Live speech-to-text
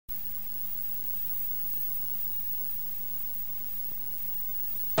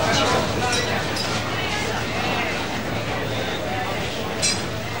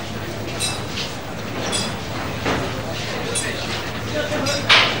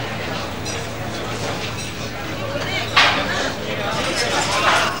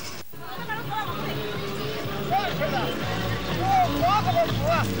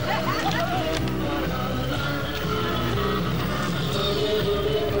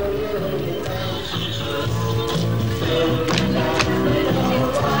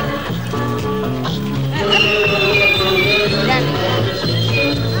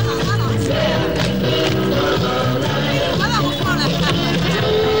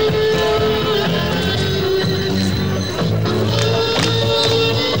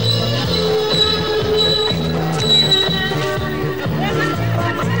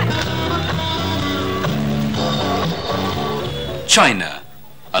China,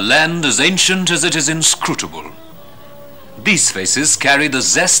 a land as ancient as it is inscrutable. These faces carry the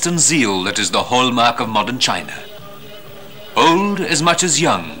zest and zeal that is the hallmark of modern China. Old as much as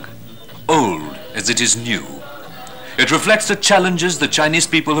young, old as it is new. It reflects the challenges the Chinese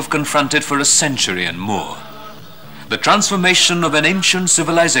people have confronted for a century and more. The transformation of an ancient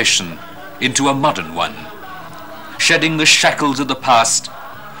civilization into a modern one, shedding the shackles of the past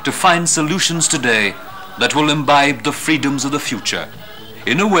to find solutions today that will imbibe the freedoms of the future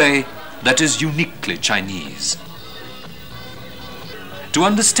in a way that is uniquely Chinese. To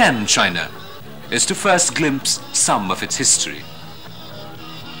understand China is to first glimpse some of its history.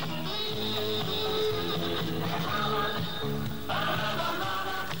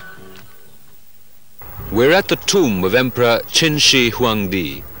 We're at the tomb of Emperor Qin Shi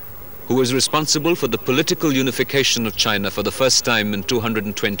Huangdi, who was responsible for the political unification of China for the first time in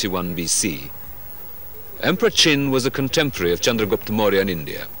 221 BC. Emperor Qin was a contemporary of Chandragupta Maurya in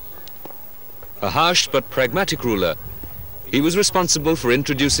India. A harsh but pragmatic ruler, he was responsible for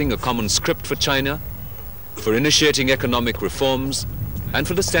introducing a common script for China, for initiating economic reforms, and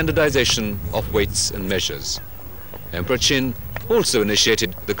for the standardization of weights and measures. Emperor Qin also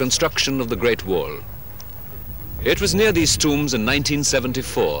initiated the construction of the Great Wall. It was near these tombs in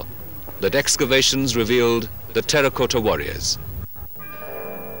 1974 that excavations revealed the terracotta warriors.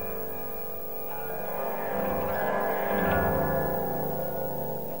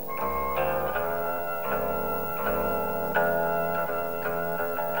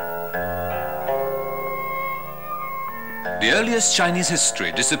 The earliest Chinese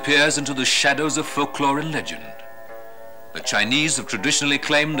history disappears into the shadows of folklore and legend. The Chinese have traditionally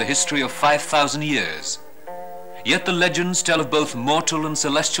claimed a history of 5,000 years. Yet the legends tell of both mortal and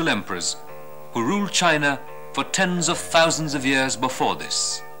celestial emperors who ruled China for tens of thousands of years before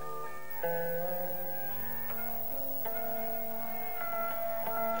this.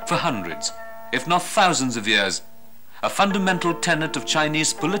 For hundreds, if not thousands of years, a fundamental tenet of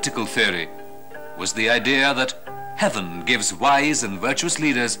Chinese political theory was the idea that heaven gives wise and virtuous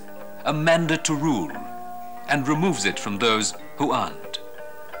leaders a mandate to rule and removes it from those who aren't.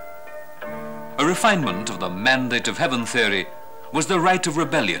 A refinement of the mandate of heaven theory was the right of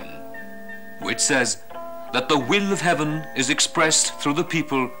rebellion, which says that the will of heaven is expressed through the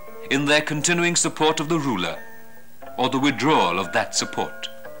people in their continuing support of the ruler or the withdrawal of that support.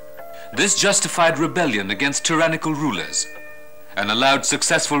 This justified rebellion against tyrannical rulers and allowed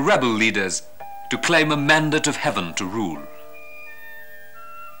successful rebel leaders to claim a mandate of heaven to rule.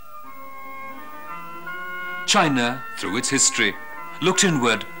 China, through its history, looked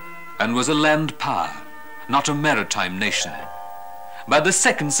inward and was a land power, not a maritime nation. By the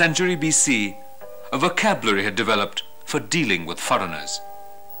 2nd century BC, a vocabulary had developed for dealing with foreigners.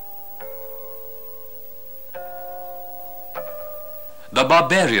 The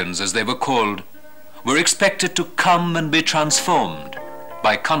barbarians, as they were called, were expected to come and be transformed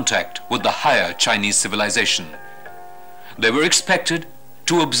by contact with the higher Chinese civilization. They were expected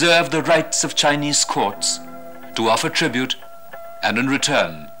to observe the rites of Chinese courts, to offer tribute, and in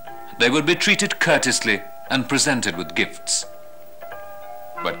return, they would be treated courteously and presented with gifts.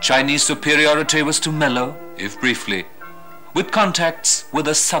 But Chinese superiority was to mellow, if briefly, with contacts with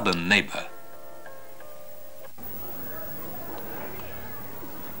a southern neighbor.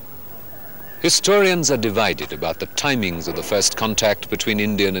 Historians are divided about the timings of the first contact between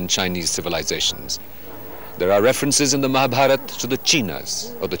Indian and Chinese civilizations. There are references in the Mahabharata to the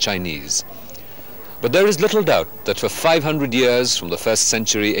Chinas, or the Chinese. But there is little doubt that for 500 years from the 1st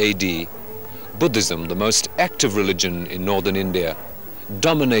century AD, Buddhism, the most active religion in northern India,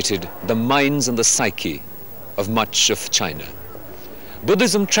 dominated the minds and the psyche of much of China.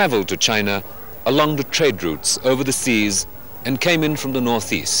 Buddhism traveled to China along the trade routes over the seas and came in from the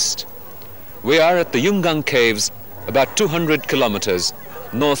northeast. We are at the Yungang Caves, about 200 kilometers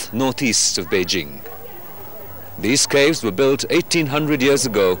north-northeast of Beijing. These caves were built 1800 years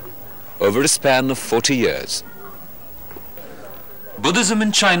ago over a span of 40 years. Buddhism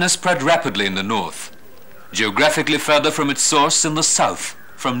in China spread rapidly in the north, geographically further from its source in the south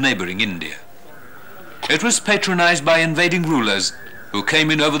from neighboring India. It was patronized by invading rulers who came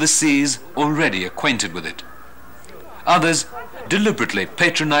in over the seas already acquainted with it. Others deliberately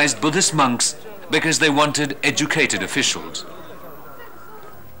patronized Buddhist monks because they wanted educated officials.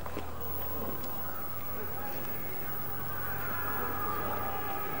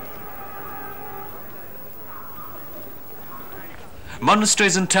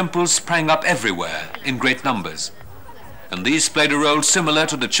 Monasteries and temples sprang up everywhere in great numbers, and these played a role similar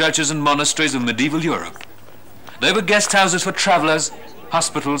to the churches and monasteries of medieval Europe. They were guest houses for travelers,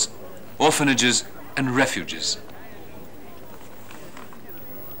 hospitals, orphanages, and refuges.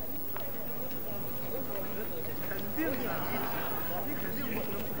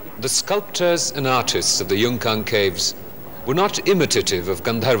 The sculptors and artists of the Yungkang caves were not imitative of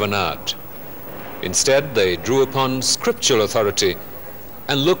Gandharvan art. Instead, they drew upon scriptural authority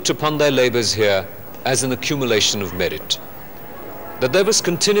and looked upon their labors here as an accumulation of merit. That there was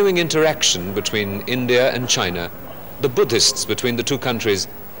continuing interaction between India and China, the Buddhists between the two countries,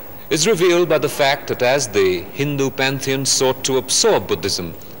 is revealed by the fact that as the Hindu pantheon sought to absorb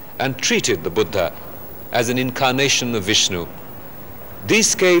Buddhism and treated the Buddha as an incarnation of Vishnu,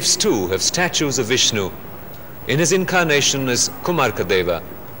 these caves too have statues of Vishnu in his incarnation as Kumarkadeva,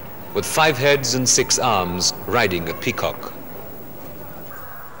 with 5 heads and 6 arms, riding a peacock.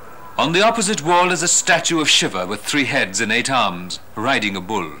 On the opposite wall is a statue of Shiva with 3 heads and 8 arms, riding a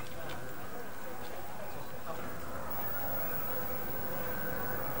bull.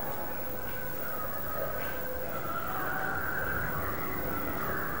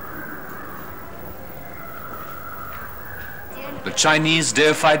 The Chinese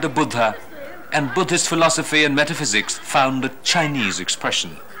deified the Buddha, and Buddhist philosophy and metaphysics found a Chinese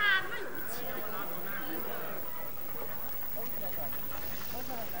expression.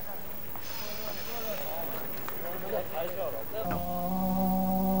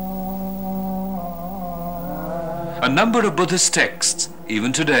 A number of Buddhist texts,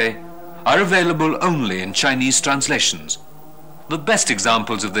 even today, are available only in Chinese translations. The best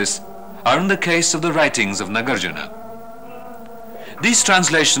examples of this are in the case of the writings of Nagarjuna. These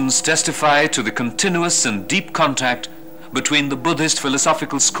translations testify to the continuous and deep contact between the Buddhist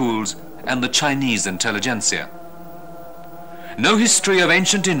philosophical schools and the Chinese intelligentsia. No history of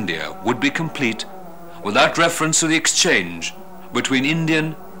ancient India would be complete without reference to the exchange between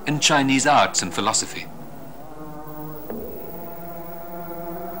Indian and Chinese arts and philosophy.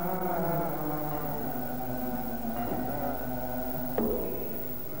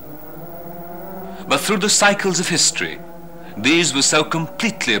 But through the cycles of history, these were so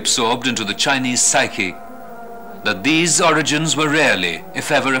completely absorbed into the Chinese psyche that these origins were rarely,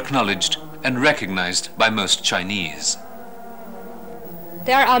 if ever, acknowledged and recognized by most Chinese.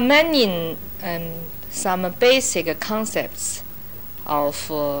 There are many some basic concepts of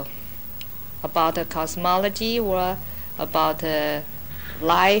about the cosmology or about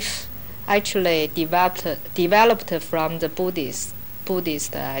life actually developed from the Buddhist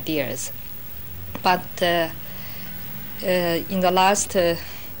ideas. But in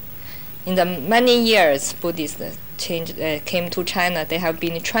the many years Buddhists came to China, they have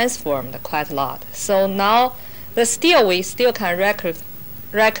been transformed quite a lot. So now, we still can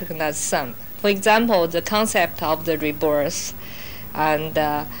recognize some. For example, the concept of the rebirth and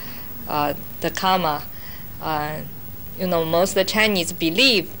the karma. Most of the Chinese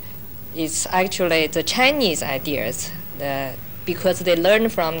believe it's actually the Chinese ideas, because they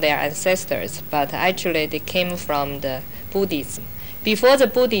learned from their ancestors, but actually they came from the Buddhism. Before the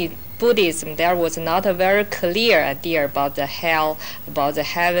Buddhism, there was not a very clear idea about the hell, about the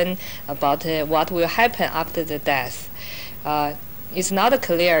heaven, about what will happen after the death. It's not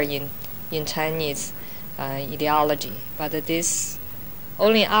clear in Chinese ideology, but this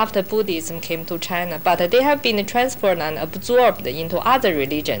only after Buddhism came to China. But they have been transferred and absorbed into other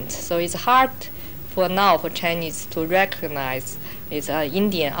religions, so it's hard for Chinese to recognize its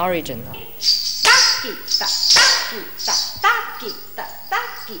Indian origin.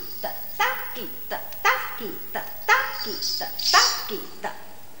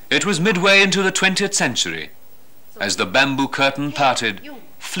 It was midway into the 20th century, as the bamboo curtain parted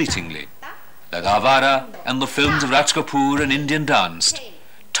fleetingly, that Avara and the films of Raj Kapoor and Indian dance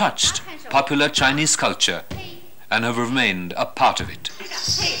touched popular Chinese culture and have remained a part of it.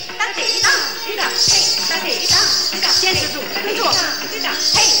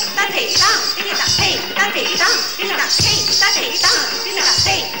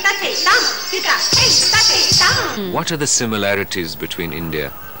 What are the similarities between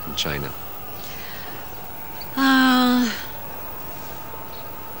India and China? I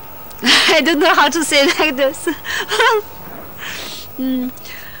don't know how to say like this.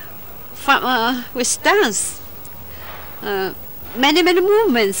 With dance, many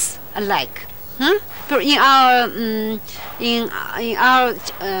movements alike. But in our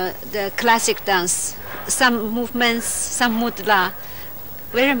the classic dance, some movements, some mudra,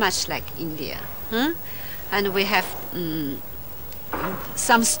 very much like India. And we have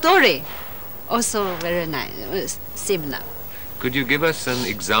some story, also very nice, similar. Could you give us an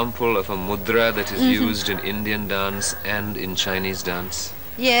example of a mudra that is used in Indian dance and in Chinese dance?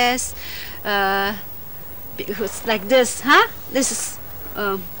 Yes, because like this, This is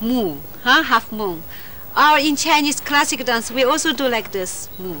moon, half moon. Or in Chinese classic dance, we also do like this,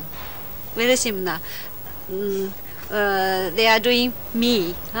 moon. Very similar. they are doing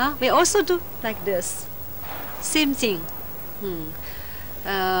me. Huh? We also do like this. Same thing.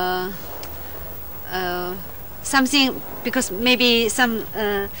 Something, because maybe some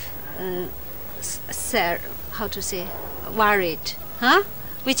how to say, worried. Huh?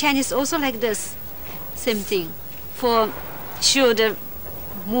 We Chinese also like this. Same thing. For show the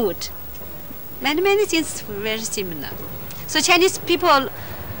mood. Many things very similar. So Chinese people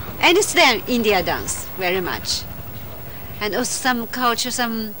understand India dance very much. And also some culture,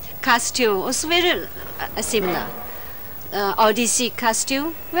 some costume, also very similar. Odissi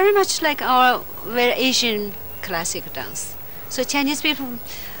costume, very much like our very Asian classic dance. So Chinese people,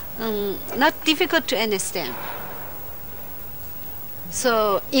 not difficult to understand.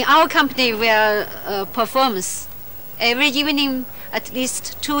 So in our company, we are performs every evening at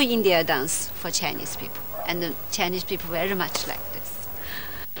least 2 India dance for Chinese people, and the Chinese people very much like this.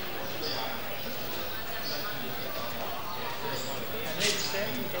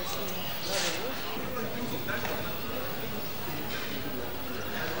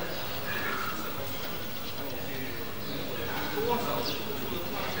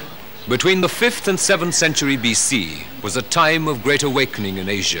 Between the 5th and 7th century BC was a time of great awakening in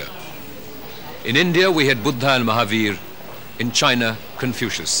Asia. In India, we had Buddha and Mahavir. In China,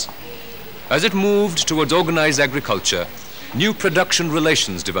 Confucius. As it moved towards organized agriculture, new production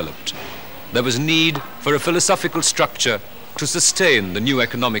relations developed. There was need for a philosophical structure to sustain the new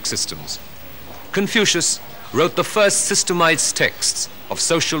economic systems. Confucius wrote the first systemized texts of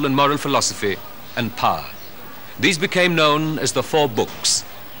social and moral philosophy and power. These became known as the 4 books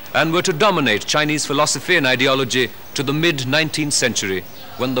and were to dominate Chinese philosophy and ideology to the mid-19th century,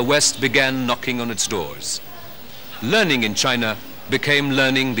 when the West began knocking on its doors. Learning in China became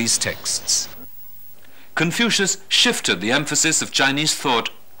learning these texts. Confucius shifted the emphasis of Chinese thought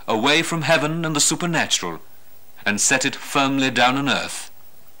away from heaven and the supernatural and set it firmly down on earth,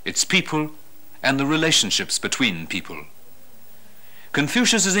 its people, and the relationships between people.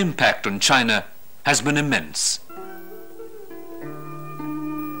 Confucius's impact on China has been immense.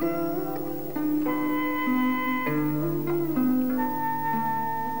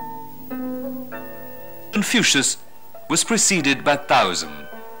 Confucius was preceded by Taoism.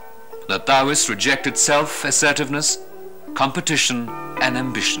 The Taoists rejected self-assertiveness, competition, and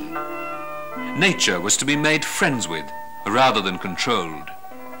ambition. Nature was to be made friends with rather than controlled.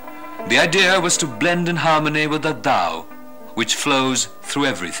 The idea was to blend in harmony with the Tao, which flows through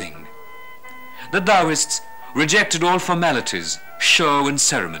everything. The Taoists rejected all formalities, show, and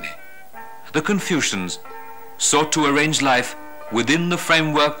ceremony. The Confucians sought to arrange life within the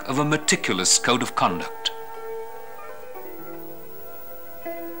framework of a meticulous code of conduct.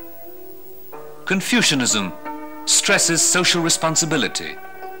 Confucianism stresses social responsibility,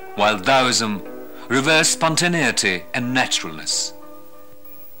 while Taoism reveres spontaneity and naturalness.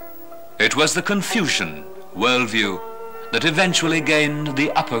 It was the Confucian worldview that eventually gained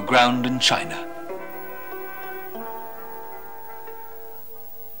the upper ground in China.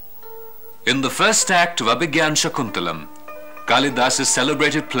 In the first act of Abhigyan Shakuntalam, Kalidas's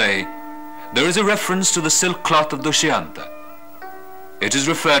celebrated play, there is a reference to the silk cloth of Dushyanta. It is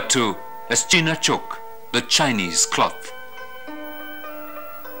referred to as China Chok, the Chinese cloth.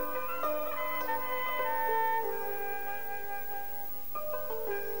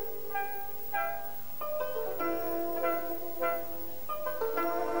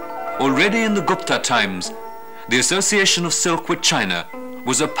 Already in the Gupta times, the association of silk with China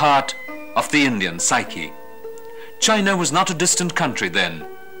was a part of the Indian psyche. China was not a distant country then,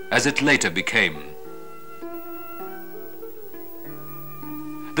 as it later became.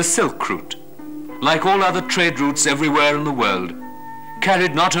 The silk route, like all other trade routes everywhere in the world,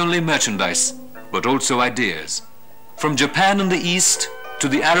 carried not only merchandise, but also ideas. From Japan in the east to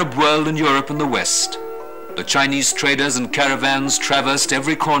the Arab world and Europe in the west, the Chinese traders and caravans traversed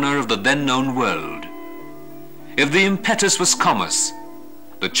every corner of the then known world. If the impetus was commerce,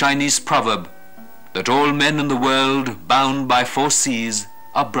 the Chinese proverb that all men in the world bound by 4 seas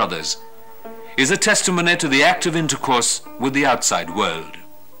are brothers is a testimony to the active intercourse with the outside world.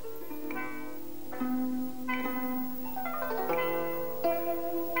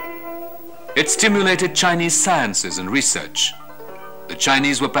 It stimulated Chinese sciences and research. The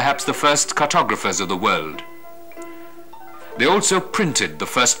Chinese were perhaps the first cartographers of the world. They also printed the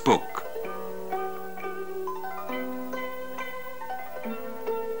first book.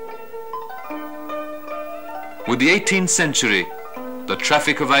 With the 18th century, the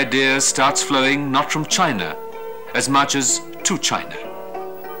traffic of ideas starts flowing not from China as much as to China.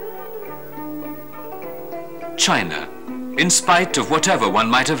 China, in spite of whatever one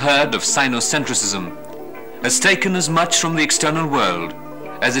might have heard of Sinocentrism, has taken as much from the external world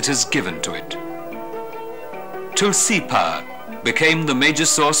as it has given to it. Till sea power became the major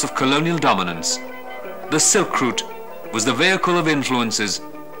source of colonial dominance, the Silk Route was the vehicle of influences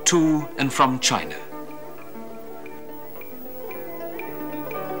to and from China.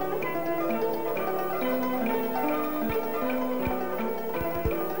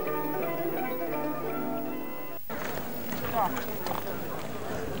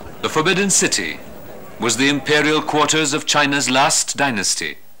 The Forbidden City was the imperial quarters of China's last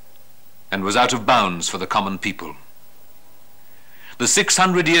dynasty and was out of bounds for the common people. The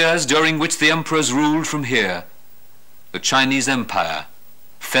 600 years during which the emperors ruled from here, the Chinese Empire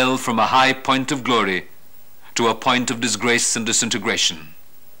fell from a high point of glory to a point of disgrace and disintegration.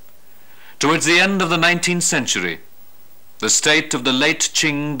 Towards the end of the 19th century, the state of the late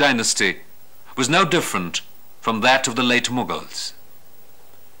Qing dynasty was no different from that of the late Mughals.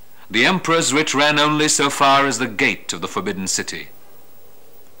 The emperor's writ ran only so far as the gate of the Forbidden City.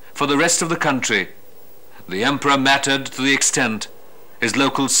 For the rest of the country, the emperor mattered to the extent his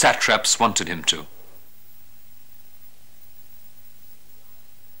local satraps wanted him to.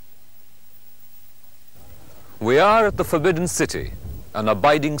 We are at the Forbidden City, an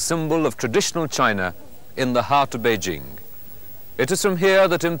abiding symbol of traditional China in the heart of Beijing. It is from here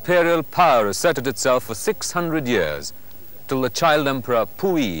that imperial power asserted itself for 600 years, till the child emperor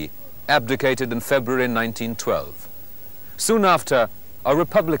Puyi abdicated in February 1912. Soon after, a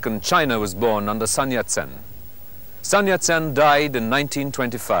republican China was born under Sun Yat-sen. Sun Yat-sen died in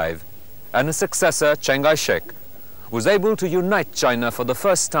 1925, and his successor, Chiang Kai-shek, was able to unite China for the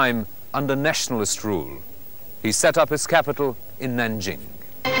first time under nationalist rule. He set up his capital in Nanjing.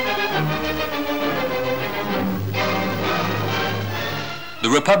 The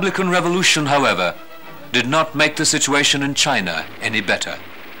Republican Revolution, however, did not make the situation in China any better.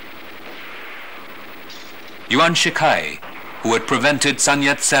 Yuan Shikai, who had prevented Sun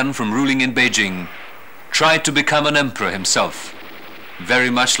Yat-sen from ruling in Beijing, tried to become an emperor himself, very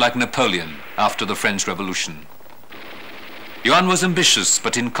much like Napoleon after the French Revolution. Yuan was ambitious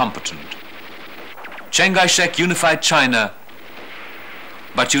but incompetent. Chiang Kai-shek unified China,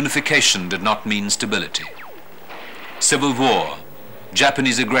 but unification did not mean stability. Civil war,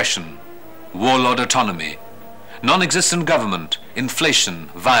 Japanese aggression, warlord autonomy, non-existent government, inflation,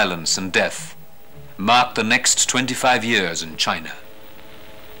 violence, and death marked the next 25 years in China.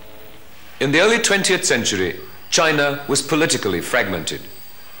 In the early 20th century, China was politically fragmented.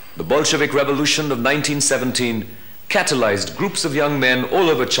 The Bolshevik Revolution of 1917 catalyzed groups of young men all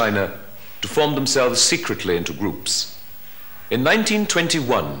over China to form themselves secretly into groups. In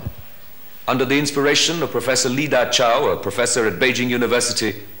 1921, under the inspiration of Professor Li Da-Chao, a professor at Beijing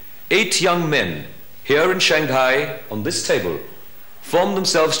University, 8 young men here in Shanghai on this table formed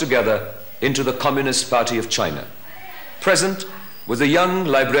themselves together into the Communist Party of China. Present was a young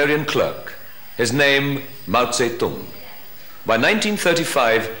librarian clerk, his name Mao Zedong. By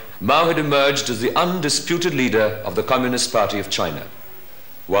 1935, Mao had emerged as the undisputed leader of the Communist Party of China.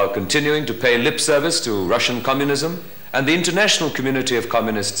 While continuing to pay lip service to Russian communism and the international community of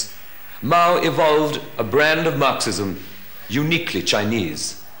communists, Mao evolved a brand of Marxism uniquely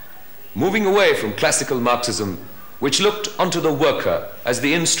Chinese. Moving away from classical Marxism, which looked onto the worker as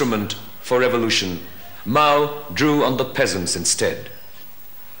the instrument for revolution, Mao drew on the peasants instead.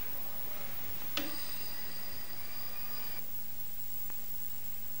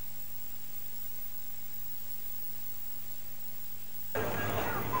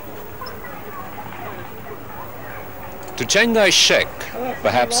 To Chiang Kai-shek,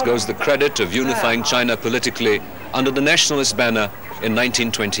 perhaps goes the credit of unifying China politically under the nationalist banner in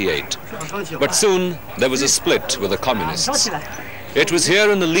 1928. But soon there was a split with the communists. It was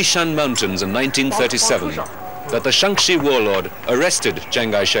here in the Lishan Mountains in 1937 that the Shaanxi warlord arrested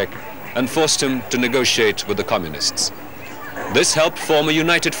Chiang Kai-shek and forced him to negotiate with the communists. This helped form a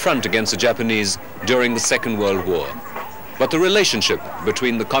united front against the Japanese during the Second World War. But the relationship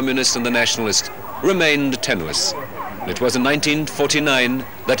between the communists and the nationalists remained tenuous. It was in 1949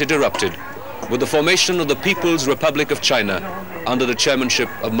 that it erupted with the formation of the People's Republic of China under the chairmanship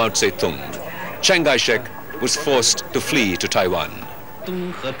of Mao Zedong. Chiang Kai-shek was forced to flee to Taiwan.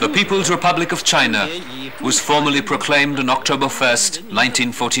 The People's Republic of China was formally proclaimed on October 1st,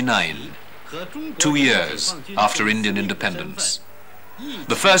 1949, 2 years after Indian independence.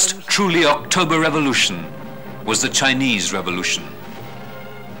 The first truly October Revolution was the Chinese Revolution.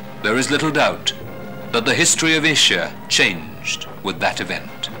 There is little doubt that the history of Asia changed with that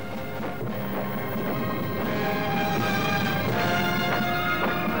event.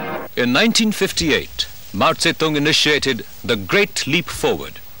 In 1958, Mao Zedong initiated the Great Leap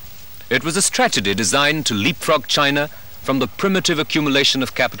Forward. It was a strategy designed to leapfrog China from the primitive accumulation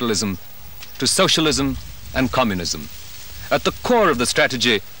of capitalism to socialism and communism. At the core of the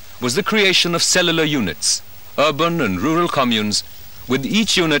strategy was the creation of cellular units, urban and rural communes, with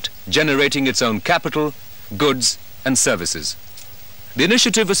each unit generating its own capital, goods, and services. The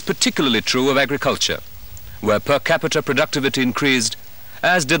initiative was particularly true of agriculture, where per capita productivity increased,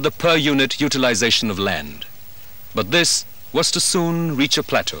 as did the per unit utilization of land. But this was to soon reach a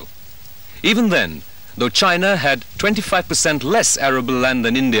plateau. Even then, though China had 25% less arable land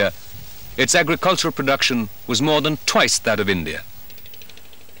than India, its agricultural production was more than twice that of India.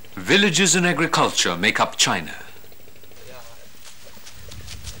 Villages and agriculture make up China.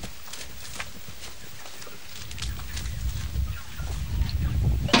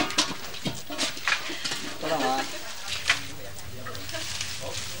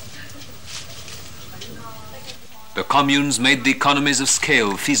 The communes made the economies of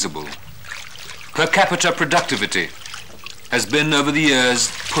scale feasible. Per capita productivity has been over the years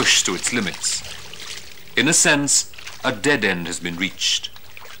pushed to its limits. In a sense, a dead end has been reached.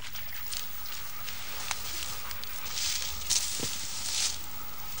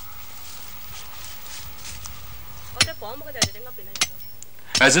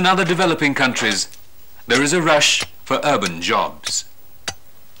 As in other developing countries, there is a rush for urban jobs.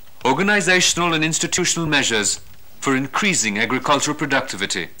 Organizational and institutional measures for increasing agricultural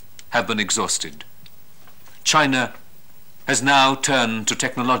productivity have been exhausted. China has now turned to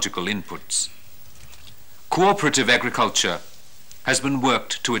technological inputs. Cooperative agriculture has been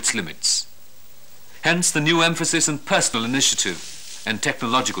worked to its limits. Hence the new emphasis on personal initiative and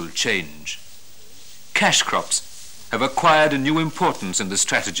technological change. Cash crops have acquired a new importance in the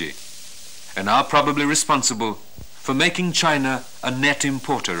strategy and are probably responsible for making China a net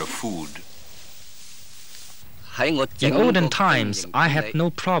importer of food. In olden times, I had no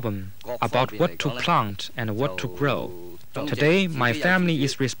problem about what to plant and what to grow. Today, my family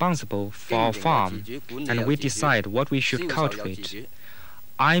is responsible for our farm, and we decide what we should cultivate.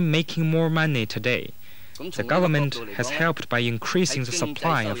 I'm making more money today. The government has helped by increasing the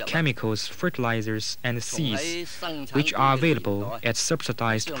supply of chemicals, fertilizers, and seeds, which are available at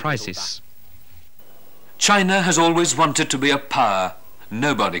subsidized prices. China has always wanted to be a power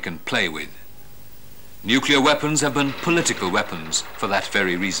nobody can play with. Nuclear weapons have been political weapons for that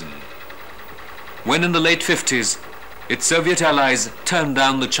very reason. When in the late 50s, its Soviet allies turned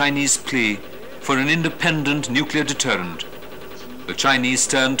down the Chinese plea for an independent nuclear deterrent, the Chinese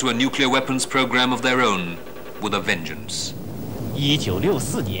turned to a nuclear weapons program of their own with a vengeance.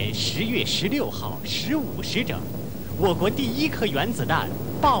 1964年10月16号15时整，我国第一颗原子弹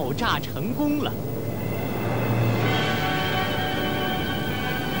爆炸成功了。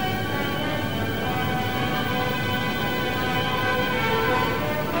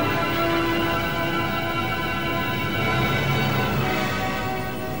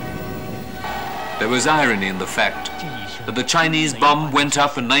 There was irony in the fact that the Chinese bomb went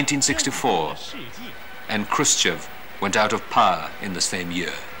up in 1964 and Khrushchev went out of power in the same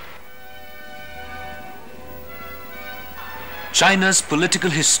year. China's political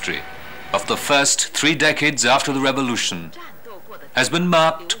history of the first 3 decades after the revolution has been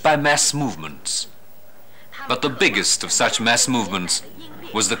marked by mass movements. But the biggest of such mass movements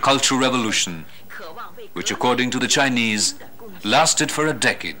was the Cultural Revolution, which according to the Chinese lasted for a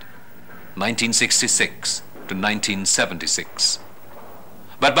decade. 1966 to 1976.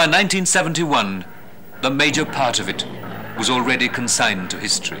 But by 1971, the major part of it was already consigned to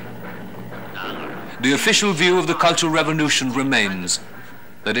history. The official view of the Cultural Revolution remains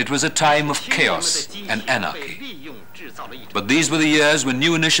that it was a time of chaos and anarchy. But these were the years when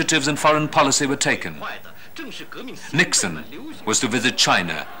new initiatives in foreign policy were taken. Nixon was to visit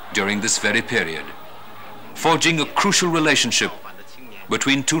China during this very period, forging a crucial relationship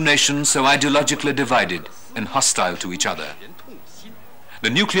between two nations so ideologically divided and hostile to each other. The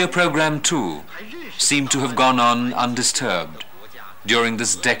nuclear program, too, seemed to have gone on undisturbed during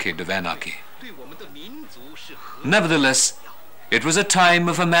this decade of anarchy. Nevertheless, it was a time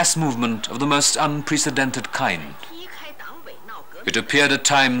of a mass movement of the most unprecedented kind. It appeared at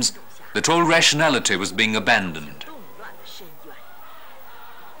times that all rationality was being abandoned.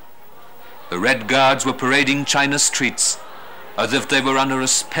 The Red Guards were parading China's streets as if they were under a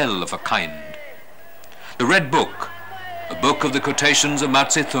spell of a kind. The Red Book, a book of the quotations of Mao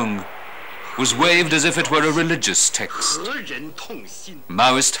Zedong, was waved as if it were a religious text.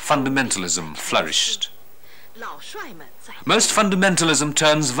 Maoist fundamentalism flourished. Most fundamentalism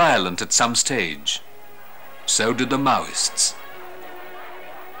turns violent at some stage. So did the Maoists.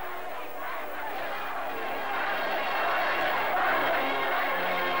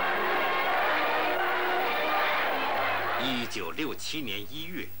 1967年1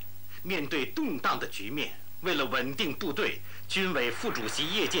月，面对动荡的局面，为了稳定部队，军委副主席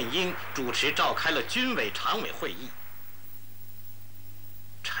叶剑英主持召开了军委常委会议。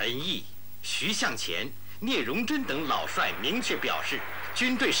陈毅、徐向前、聂荣臻等老帅明确表示，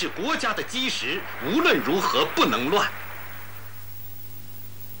军队是国家的基石，无论如何不能乱。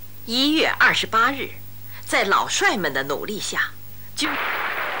1月28日，在老帅们的努力下，军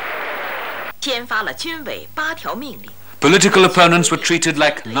签发了军委8条命令。 Political opponents were treated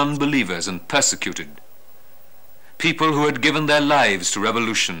like non-believers and persecuted. People who had given their lives to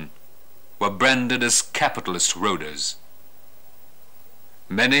revolution were branded as capitalist roaders.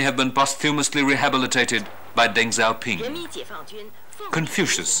 Many have been posthumously rehabilitated by Deng Xiaoping.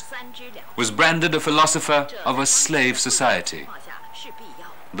 Confucius was branded a philosopher of a slave society.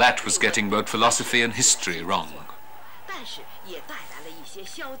 That was getting both philosophy and history wrong.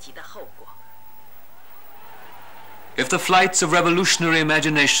 If the flights of revolutionary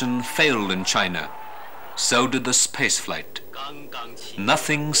imagination failed in China, so did the space flight.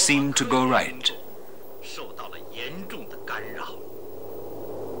 Nothing seemed to go right.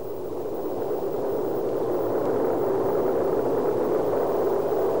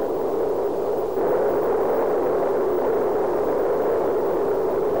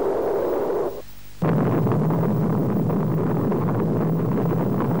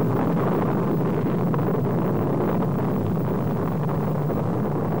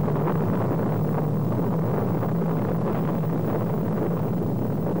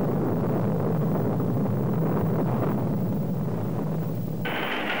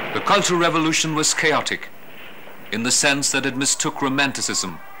 The Cultural Revolution was chaotic in the sense that it mistook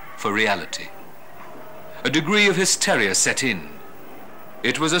romanticism for reality. A degree of hysteria set in.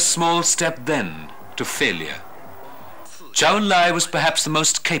 It was a small step then to failure. Zhou Enlai was perhaps the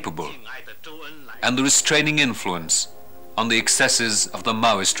most capable and the restraining influence on the excesses of the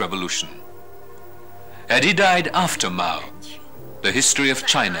Maoist revolution. Had he died after Mao, the history of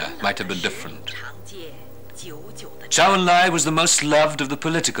China might have been different. Zhou Enlai was the most loved of the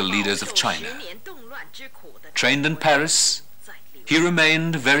political leaders of China. Trained in Paris, he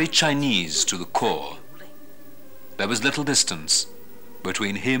remained very Chinese to the core. There was little distance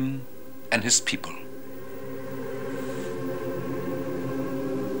between him and his people.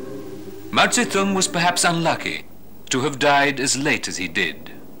 Mao Zedong was perhaps unlucky to have died as late as he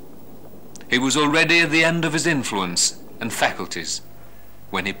did. He was already at the end of his influence and faculties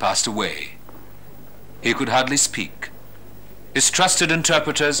when he passed away. He could hardly speak. His trusted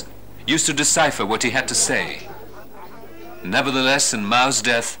interpreters used to decipher what he had to say. Nevertheless, in Mao's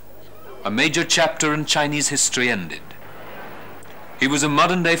death, a major chapter in Chinese history ended. He was a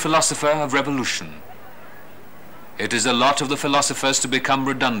modern-day philosopher of revolution. It is a lot of the philosophers to become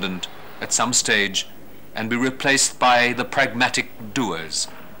redundant at some stage and be replaced by the pragmatic doers.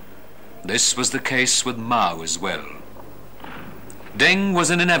 This was the case with Mao as well. Deng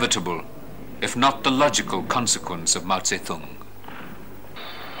was an inevitable, if not the logical consequence of Mao Zedong.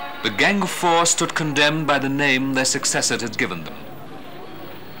 The Gang of Four stood condemned by the name their successor had given them.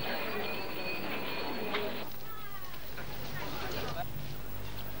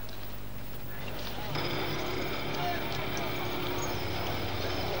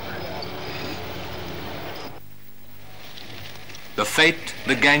 The fate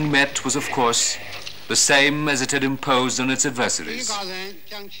the gang met was, of course, the same as it had imposed on its adversaries.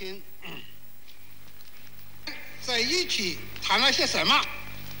 在一起谈了些什么？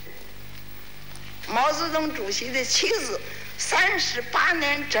毛泽东主席的妻子38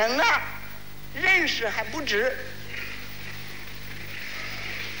年整了，人事还不知，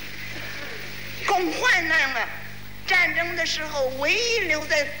共患难了。战争的时候，唯一留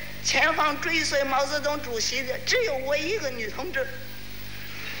在前方追随毛泽东主席的，只有我一个女同志。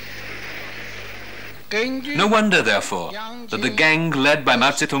 No wonder, therefore, that the gang led by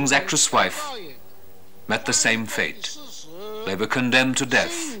Mao Zedong's actress wife met the same fate. They were condemned to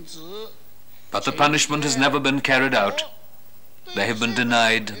death. But the punishment has never been carried out. They have been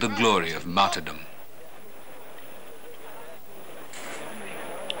denied the glory of martyrdom.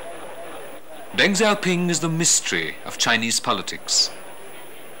 Deng Xiaoping is the mystery of Chinese politics.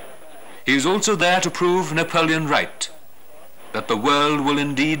 He is also there to prove Napoleon right, that the world will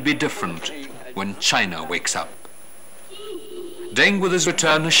indeed be different when China wakes up. Deng, with his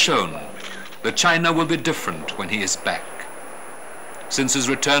return, has shown that China will be different when he is back. Since his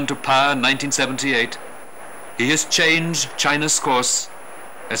return to power in 1978, he has changed China's course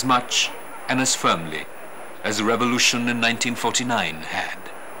as much and as firmly as the revolution in 1949 had.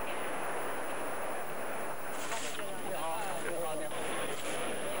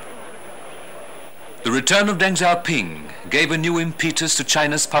 The The return of Deng Xiaoping gave a new impetus to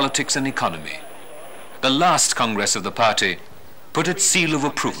China's politics and economy. The last Congress of the party put its seal of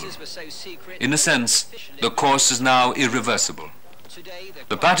approval. In a sense, the course is now irreversible.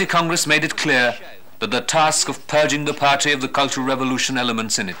 The party Congress made it clear that the task of purging the party of the Cultural Revolution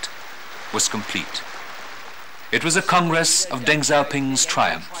elements in it was complete. It was a Congress of Deng Xiaoping's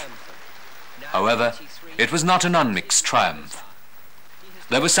triumph. However, it was not an unmixed triumph.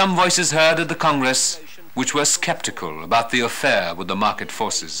 There were some voices heard at the Congress which were skeptical about the affair with the market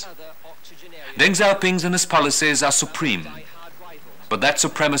forces. Deng Xiaoping's and his policies are supreme, but that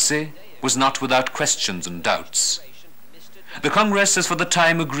supremacy was not without questions and doubts. The Congress has for the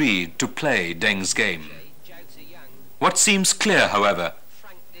time agreed to play Deng's game. What seems clear, however,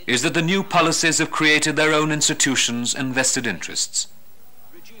 is that the new policies have created their own institutions and vested interests.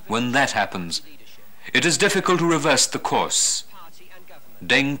 When that happens, it is difficult to reverse the course.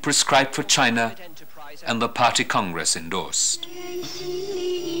 Deng prescribed for China, and the party Congress endorsed.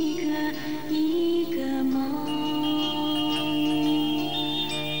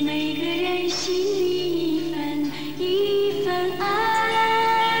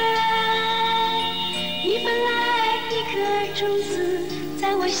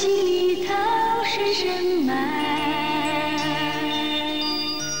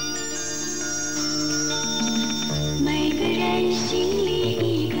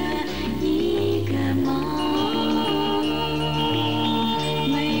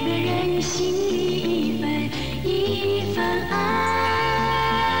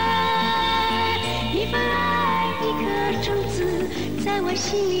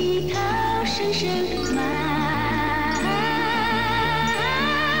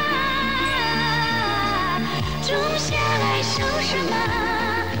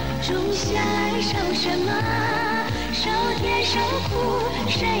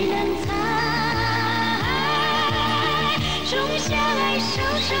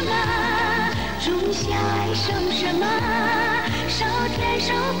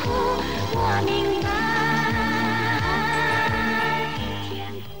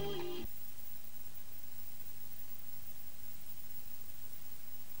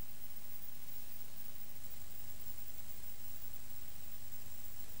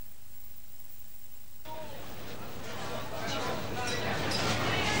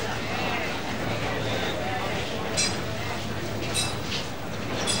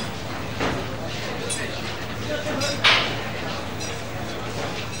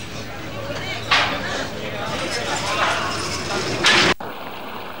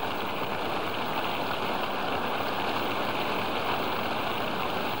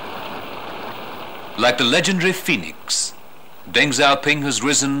 Like the legendary phoenix, Deng Xiaoping has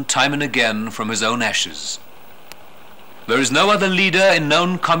risen time and again from his own ashes. There is no other leader in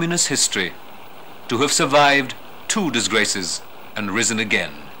known communist history to have survived 2 disgraces and risen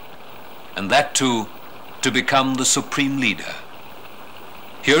again, and that too to become the supreme leader.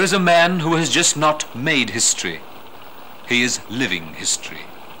 Here is a man who has just not made history, he is living history.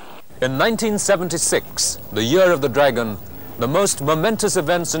 In 1976, the year of the dragon, the most momentous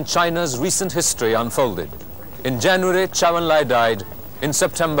events in China's recent history unfolded. In January, Zhou Enlai died. In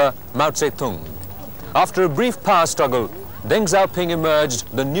September, Mao Zedong. After a brief power struggle, Deng Xiaoping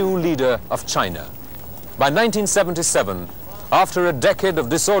emerged the new leader of China. By 1977, after a decade of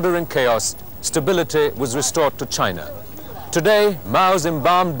disorder and chaos, stability was restored to China. Today, Mao's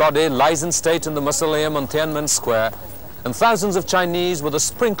embalmed body lies in state in the mausoleum on Tiananmen Square, and thousands of Chinese, with a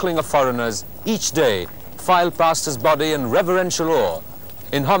sprinkling of foreigners, each day file past his body in reverential awe,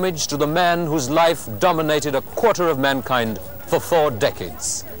 in homage to the man whose life dominated a quarter of mankind for 4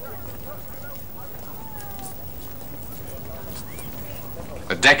 decades.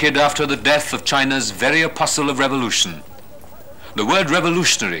 A decade after the death of China's very apostle of revolution, the word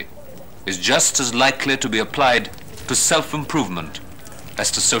revolutionary is just as likely to be applied to self-improvement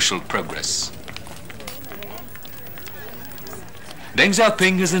as to social progress. Deng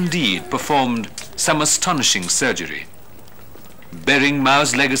Xiaoping has indeed performed some astonishing surgery, bearing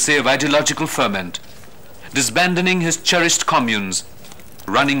Mao's legacy of ideological ferment, disbandoning his cherished communes,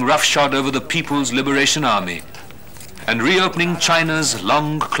 running roughshod over the People's Liberation Army, and reopening China's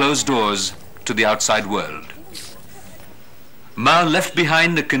long closed doors to the outside world. Mao left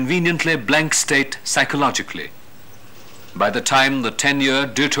behind a conveniently blank state psychologically. By the time the 10-year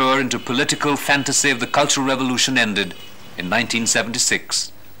detour into political fantasy of the Cultural Revolution ended in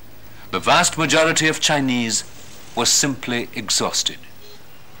 1976, the vast majority of Chinese was simply exhausted.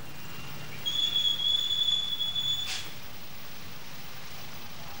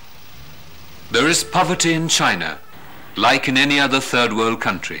 There is poverty in China, like in any other third world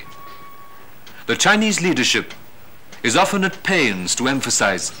country. The Chinese leadership is often at pains to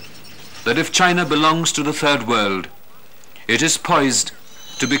emphasize that if China belongs to the third world, it is poised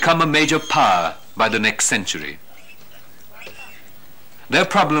to become a major power by the next century. Their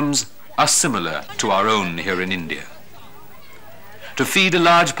problems are similar to our own here in India. To feed a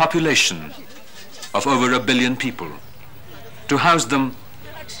large population of over 1 billion people, to house them,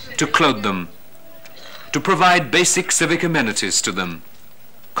 to clothe them, to provide basic civic amenities to them,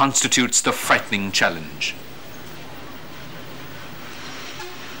 constitutes the frightening challenge.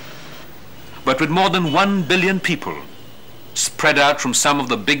 But with more than 1 billion people spread out from some of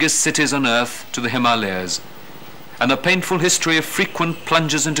the biggest cities on earth to the Himalayas, and a painful history of frequent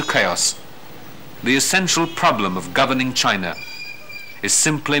plunges into chaos, the essential problem of governing China is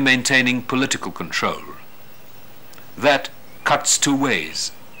simply maintaining political control. That cuts two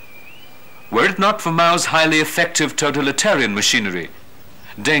ways. Were it not for Mao's highly effective totalitarian machinery,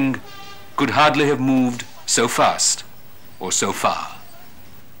 Deng could hardly have moved so fast or so far.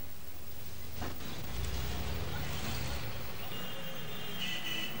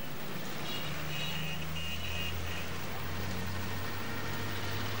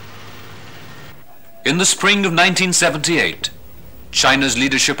 In the spring of 1978, China's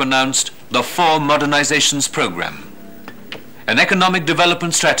leadership announced the 4 Modernizations Program, an economic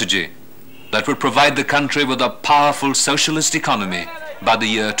development strategy that would provide the country with a powerful socialist economy by the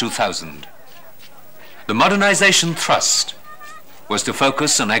year 2000. The modernization thrust was to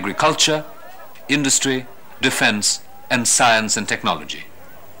focus on agriculture, industry, defense, and science and technology.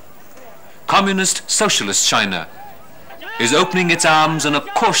 Communist socialist China is opening its arms in a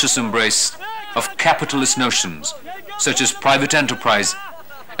cautious embrace of capitalist notions such as private enterprise,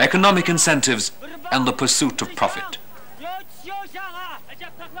 economic incentives, and the pursuit of profit.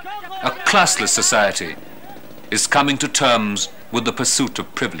 A classless society is coming to terms with the pursuit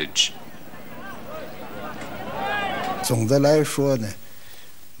of privilege. 总的来说呢，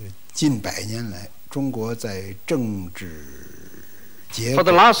近100年来，中国在政治 For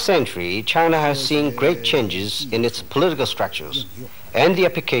the last century, China has seen great changes in its political structures and the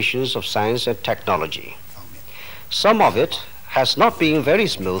applications of science and technology. Some of it has not been very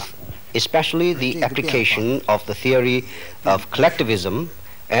smooth, especially the application of the theory of collectivism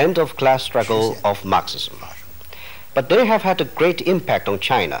and of class struggle of Marxism. But they have had a great impact on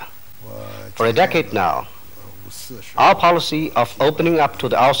China. For a decade now, our policy of opening up to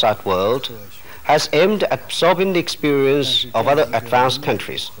the outside world has aimed at absorbing the experience of other advanced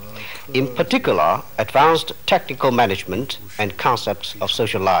countries, in particular advanced technical management and concepts of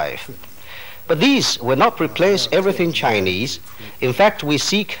social life. But these will not replace everything Chinese. In fact, we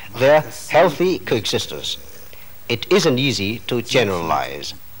seek their healthy coexistence. It isn't easy to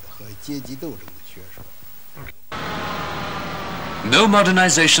generalize. No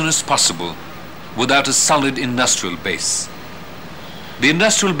modernization is possible without a solid industrial base. The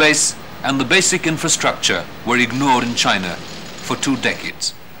industrial base and the basic infrastructure were ignored in China for 2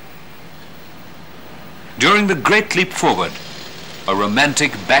 decades. During the Great Leap Forward, a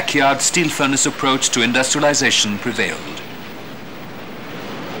romantic backyard steel furnace approach to industrialization prevailed.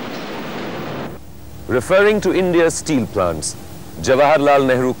 Referring to India's steel plants, Jawaharlal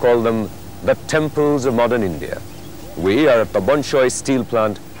Nehru called them the temples of modern India. We are at the Bolshoi steel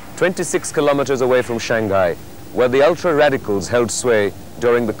plant, 26 kilometers away from Shanghai, where the ultra-radicals held sway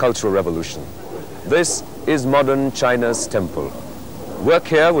during the Cultural Revolution. This is modern China's temple. Work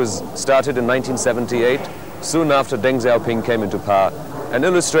here was started in 1978, soon after Deng Xiaoping came into power, and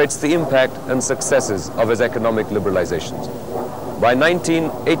illustrates the impact and successes of his economic liberalizations. By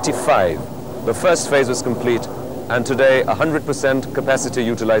 1985, the first phase was complete, and today 100% capacity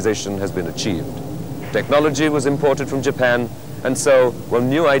utilization has been achieved. Technology was imported from Japan, and so were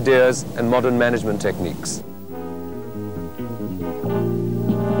new ideas and modern management techniques.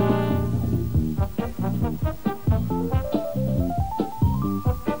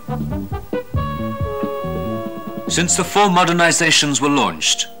 Since the 4 modernizations were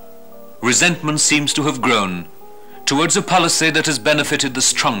launched, resentment seems to have grown towards a policy that has benefited the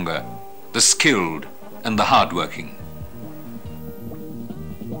stronger, the skilled, and the hardworking.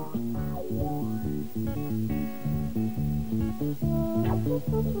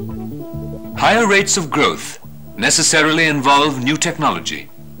 Higher rates of growth necessarily involve new technology,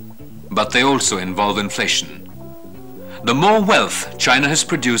 but they also involve inflation. The more wealth China has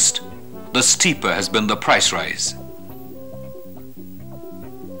produced, the steeper has been the price rise.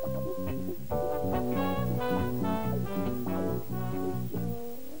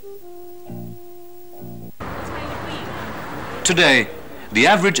 Today, the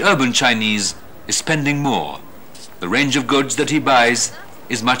average urban Chinese is spending more. The range of goods that he buys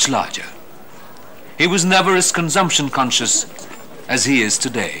is much larger. he was never as consumption conscious as he is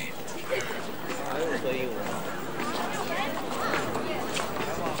today.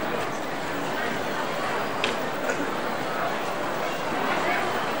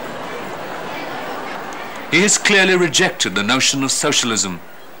 He has clearly rejected the notion of socialism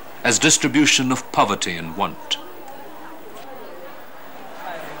as distribution of poverty and want.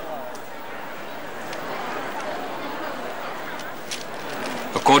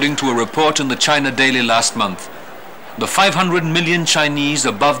 According to a report in the China Daily last month, the 500 million Chinese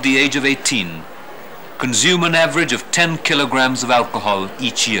above the age of 18 consume an average of 10 kilograms of alcohol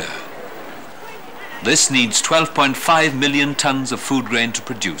each year. This needs 12.5 million tons of food grain to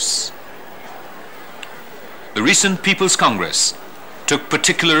produce. The recent People's Congress took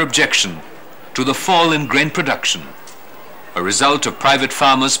particular objection to the fall in grain production, a result of private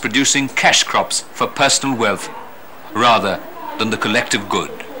farmers producing cash crops for personal wealth rather than the collective good.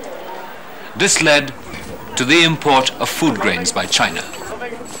 This led to the import of food grains by China.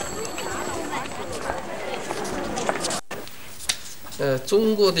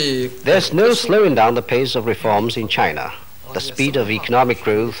 There's no slowing down the pace of reforms in China. The speed of economic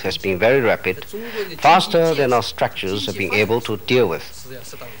growth has been very rapid, faster than our structures have been able to deal with.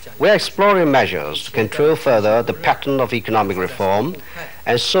 We are exploring measures to control further the pattern of economic reform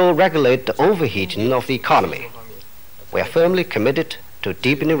and so regulate the overheating of the economy. We are firmly committed to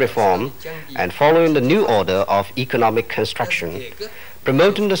deepening reform and following the new order of economic construction,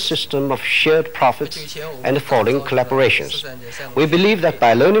 promoting the system of shared profits and the following collaborations. We believe that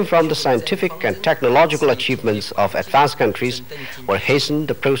by learning from the scientific and technological achievements of advanced countries will hasten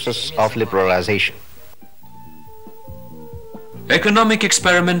the process of liberalization. Economic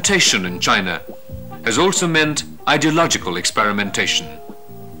experimentation in China has also meant ideological experimentation.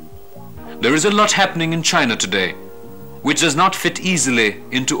 There is a lot happening in China today which does not fit easily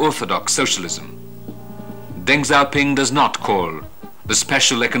into orthodox socialism. Deng Xiaoping does not call the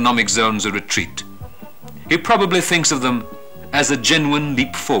special economic zones a retreat. He probably thinks of them as a genuine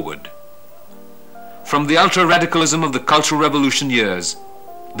leap forward. From the ultra-radicalism of the Cultural Revolution years,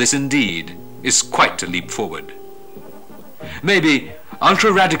 this indeed is quite a leap forward. Maybe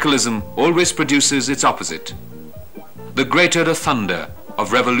ultra-radicalism always produces its opposite. The greater the thunder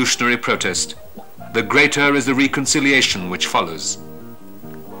of revolutionary protest, the greater is the reconciliation which follows.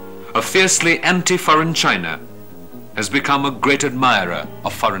 A fiercely anti-foreign China has become a great admirer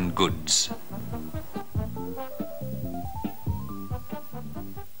of foreign goods.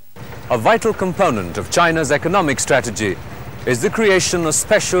 A vital component of China's economic strategy is the creation of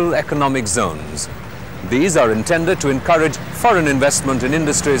special economic zones. These are intended to encourage foreign investment in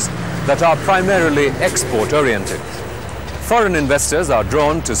industries that are primarily export-oriented. Foreign investors are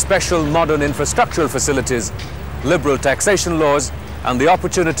drawn to special modern infrastructural facilities, liberal taxation laws, and the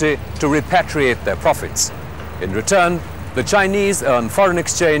opportunity to repatriate their profits. In return, the Chinese earn foreign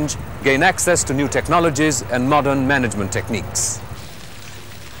exchange, gain access to new technologies and modern management techniques.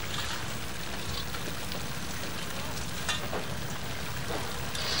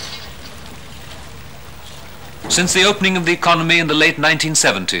 Since the opening of the economy in the late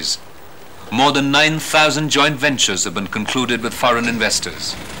 1970s, more than 9,000 joint ventures have been concluded with foreign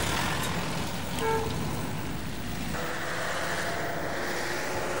investors.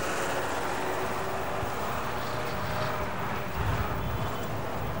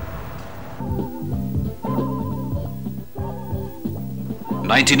 In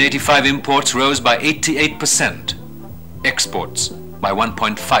 1985, imports rose by 88%, exports by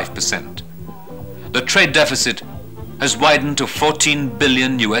 1.5%. The trade deficit has widened to $14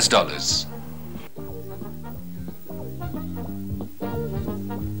 billion US.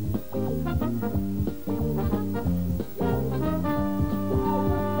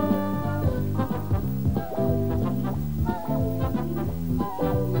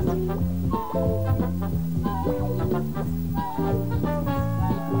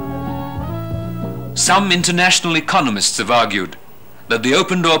 Some international economists have argued that the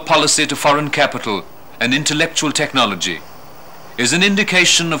open-door policy to foreign capital and intellectual technology is an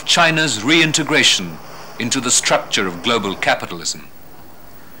indication of China's reintegration into the structure of global capitalism.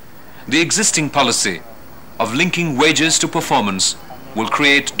 The existing policy of linking wages to performance will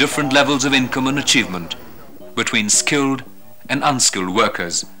create different levels of income and achievement between skilled and unskilled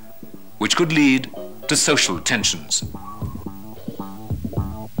workers, which could lead to social tensions.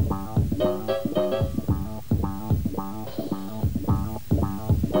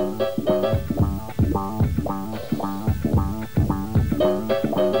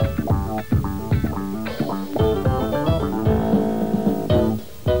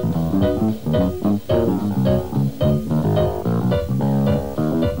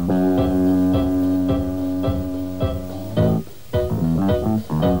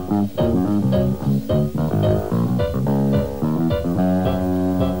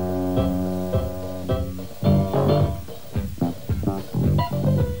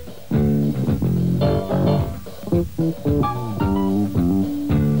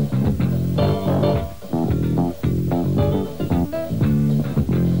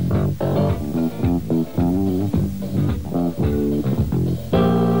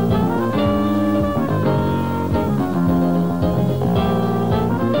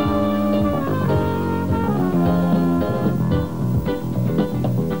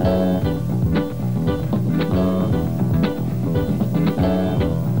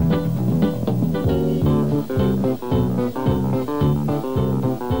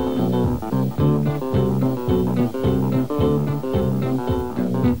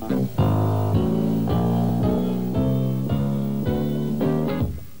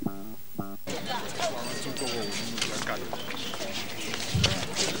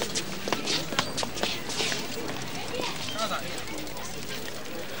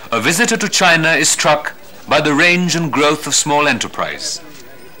 A visitor to China is struck by the range and growth of small enterprise.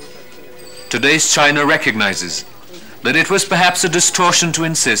 Today's China recognizes that it was perhaps a distortion to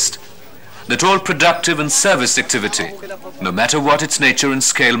insist that all productive and service activity, no matter what its nature and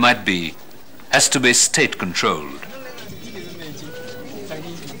scale might be, has to be state-controlled.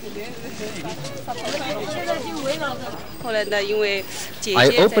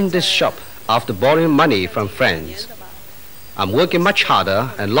 I opened this shop after borrowing money from friends. I'm working much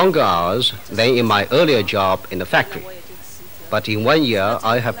harder and longer hours than in my earlier job in the factory. But in 1 year,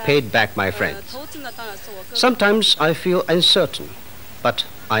 I have paid back my friends. Sometimes I feel uncertain, but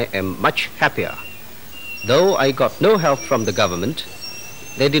I am much happier. Though I got no help from the government,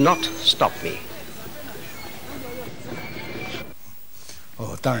 they did not stop me.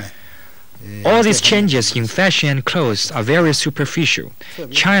 All these changes in fashion and clothes are very superficial.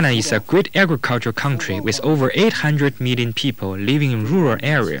 China is a great agricultural country with over 800 million people living in rural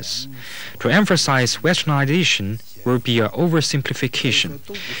areas. To emphasize westernization will be an oversimplification.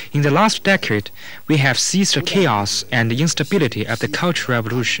 In the last decade, we have seized the chaos and the instability of the Cultural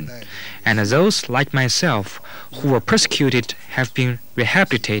Revolution, and those like myself who were persecuted have been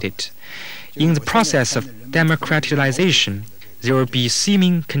rehabilitated. In the process of democratization, there will be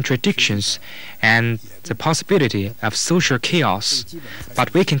seeming contradictions and the possibility of social chaos,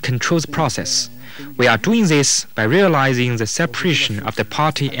 but we can control the process. We are doing this by realizing the separation of the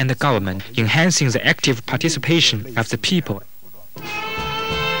party and the government, enhancing the active participation of the people.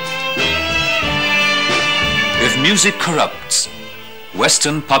 If music corrupts,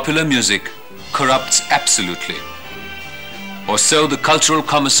 Western popular music corrupts absolutely. Or so the cultural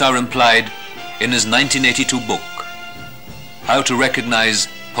commissar implied in his 1982 book, How to Recognize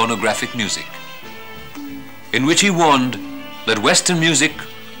Pornographic Music, in which he warned that Western music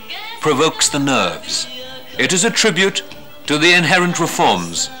provokes the nerves. It is a tribute to the inherent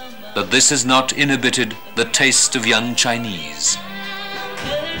reforms that this has not inhibited the taste of young Chinese.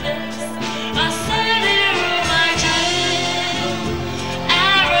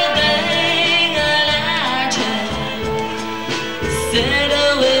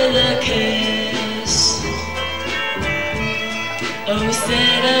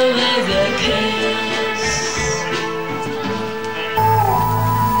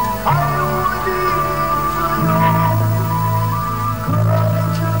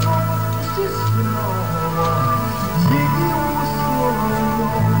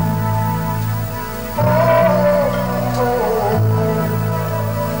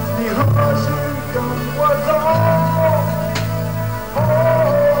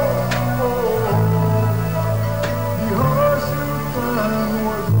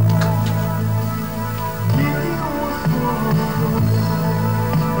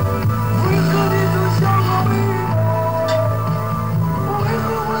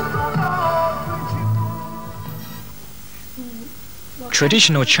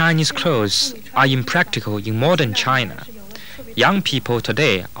 Traditional Chinese clothes are impractical in modern China. Young people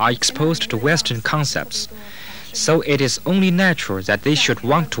today are exposed to Western concepts, so it is only natural that they should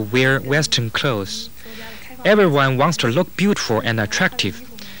want to wear Western clothes. Everyone wants to look beautiful and attractive,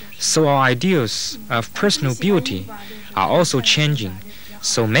 so our ideals of personal beauty are also changing.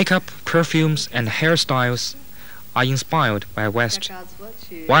 So makeup, perfumes, and hairstyles are inspired by West.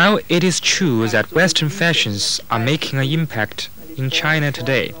 While it is true that Western fashions are making an impact in China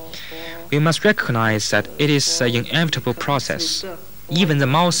today, we must recognize that it is an inevitable process. Even the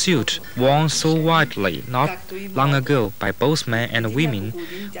Mao suit, worn so widely not long ago by both men and women,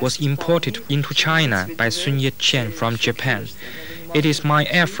 was imported into China by Sun Yat-sen from Japan. It is my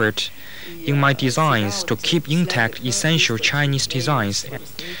effort in my designs to keep intact essential Chinese designs.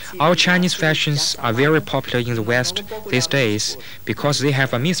 Our Chinese fashions are very popular in the West these days because they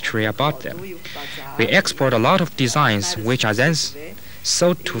have a mystery about them. We export a lot of designs which are then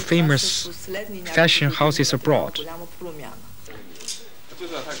sold to famous fashion houses abroad.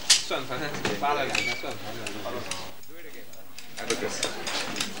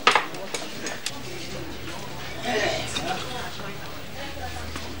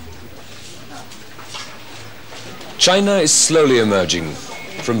 China is slowly emerging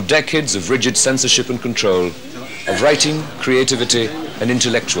from decades of rigid censorship and control of writing, creativity, and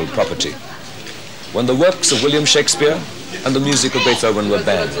intellectual property, when the works of William Shakespeare and the music of Beethoven were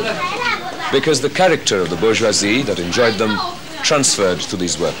banned, because the character of the bourgeoisie that enjoyed them transferred to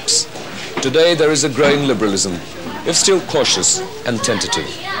these works. Today there is a growing liberalism, if still cautious and tentative.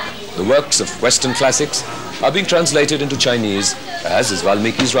 The works of Western classics are being translated into Chinese, as is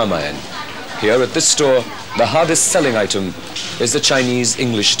Valmiki's Ramayana. Here at this store, the hardest selling item is the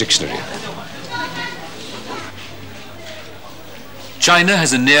Chinese-English dictionary. China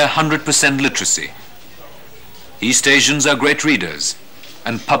has a near 100% literacy. East Asians are great readers,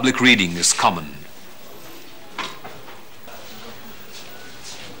 and public reading is common.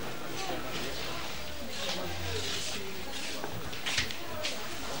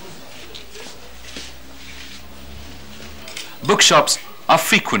 Bookshops are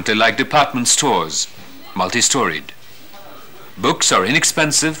frequently like department stores, multi-storied. Books are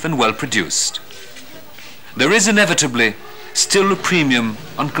inexpensive and well-produced. There is inevitably still a premium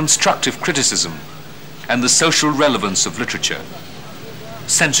on constructive criticism and the social relevance of literature.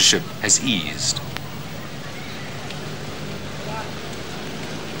 Censorship has eased.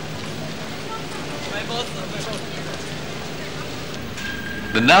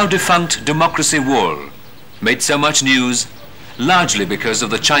 The now defunct democracy wall made so much news largely because of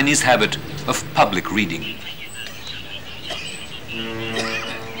the Chinese habit of public reading.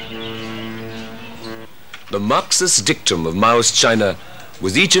 The Marxist dictum of Mao's China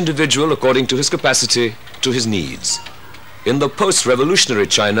was each individual according to his capacity, to his needs. In the post-revolutionary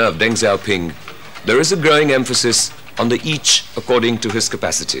China of Deng Xiaoping, there is a growing emphasis on the each according to his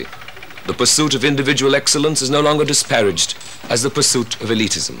capacity. The pursuit of individual excellence is no longer disparaged as the pursuit of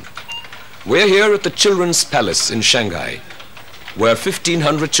elitism. We're here at the Children's Palace in Shanghai, where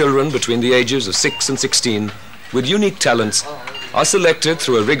 1,500 children between the ages of 6 and 16 with unique talents are selected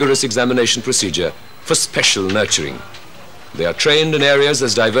through a rigorous examination procedure for special nurturing. They are trained in areas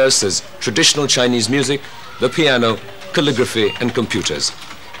as diverse as traditional Chinese music, the piano, calligraphy, and computers.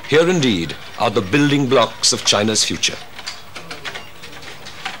 Here indeed are the building blocks of China's future.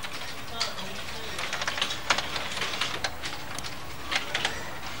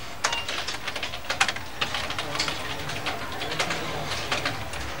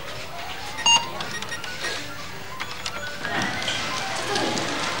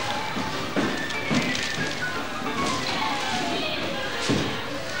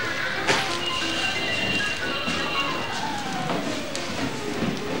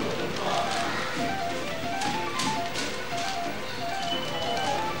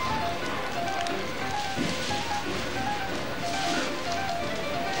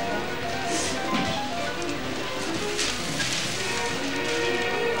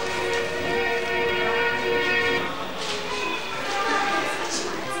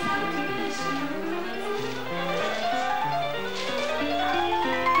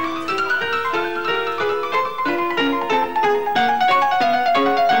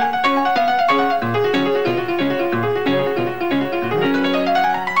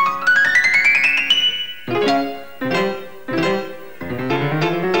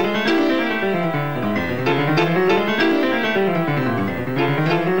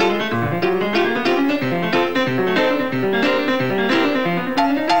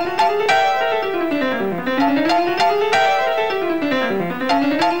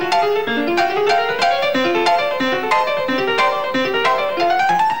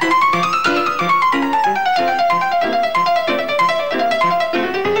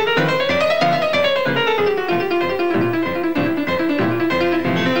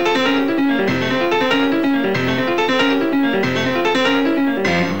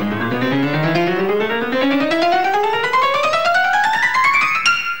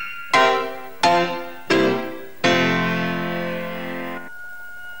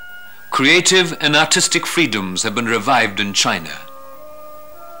 Creative and artistic freedoms have been revived in China.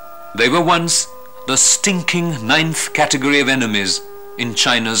 They were once the stinking ninth category of enemies in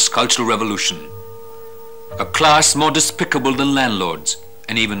China's Cultural Revolution, a class more despicable than landlords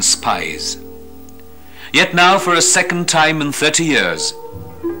and even spies. Yet now, for a second time in 30 years,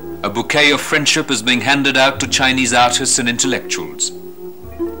 a bouquet of friendship is being handed out to Chinese artists and intellectuals.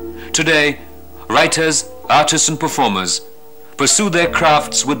 Today, writers, artists and performers pursue their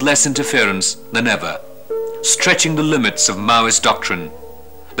crafts with less interference than ever, stretching the limits of Maoist doctrine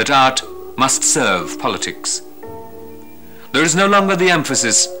that art must serve politics. There is no longer the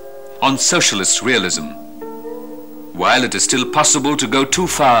emphasis on socialist realism. While it is still possible to go too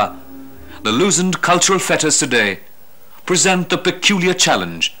far, the loosened cultural fetters today present the peculiar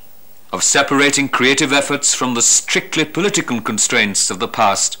challenge of separating creative efforts from the strictly political constraints of the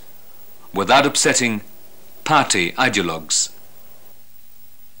past without upsetting party ideologues.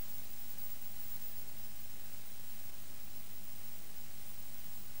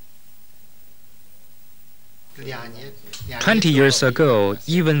 "20 years ago,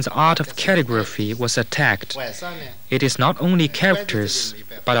 even the art of calligraphy was attacked. It is not only characters,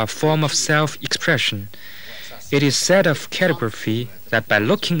 but a form of self-expression. It is said of calligraphy that by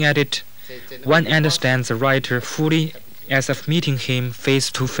looking at it, one understands the writer fully as of meeting him face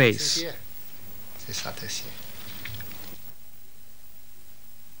to face."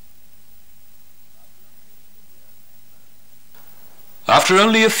 After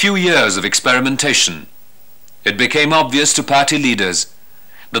only a few years of experimentation, it became obvious to party leaders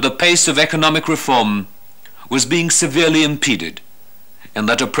that the pace of economic reform was being severely impeded and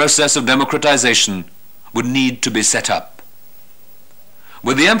that a process of democratization would need to be set up.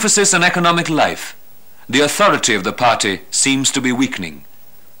 With the emphasis on economic life, the authority of the party seems to be weakening,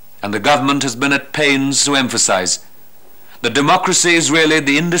 and the government has been at pains to emphasize that democracy is really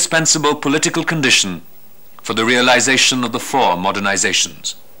the indispensable political condition for the realization of the four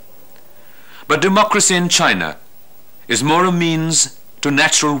modernizations. But democracy in China is more a means to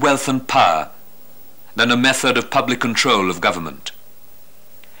natural wealth and power than a method of public control of government.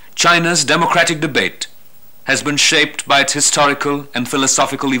 China's democratic debate has been shaped by its historical and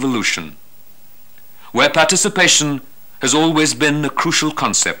philosophical evolution, where participation has always been a crucial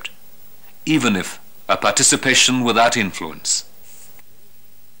concept, even if a participation without influence.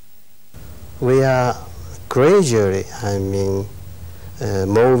 We are gradually,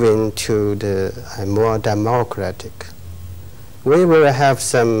 moving to the more democratic. We will have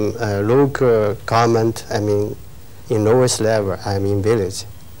some local government, in lowest level, village.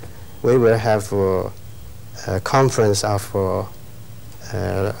 We will have a conference of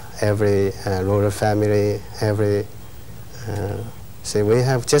every rural family, every, say we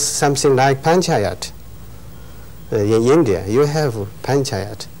have just something like panchayat. In India, you have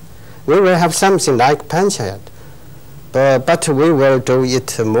panchayat. We will have something like panchayat. But we will do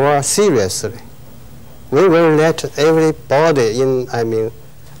it more seriously. We will let everybody in,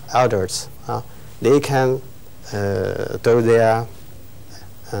 adults, they can do their,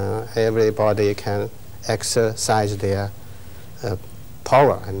 everybody can exercise their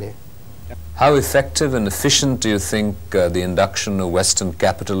power, How effective and efficient do you think the induction of Western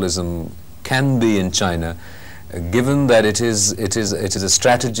capitalism can be in China, given that it is a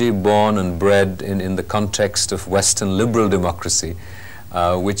strategy born and bred in the context of Western liberal democracy,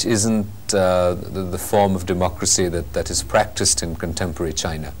 which isn't the form of democracy that is practiced in contemporary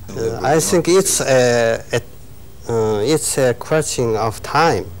China? I think it's a question of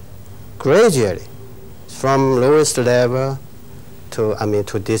time, gradually, from lowest level to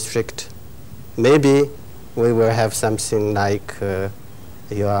to district. Maybe we will have something like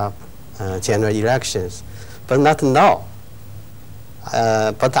your general elections. But not now.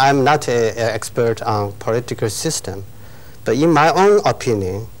 But I'm not an expert on political system. But in my own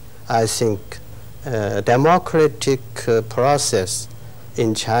opinion, I think democratic process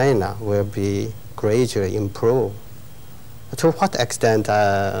in China will be gradually improved. To what extent,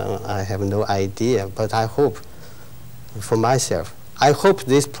 I have no idea, but I hope, for myself, I hope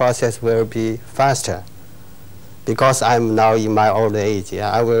this process will be faster, because I'm now in my old age.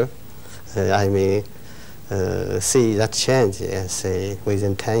 I will, see that change, say,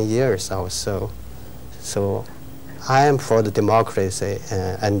 within 10 years or so. So I am for the democracy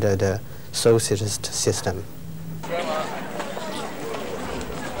under the socialist system.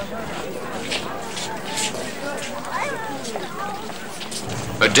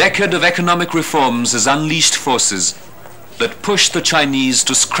 A decade of economic reforms has unleashed forces that push the Chinese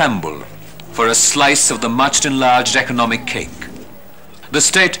to scramble for a slice of the much enlarged economic cake. The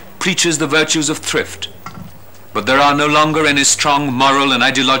state preaches the virtues of thrift, but there are no longer any strong moral and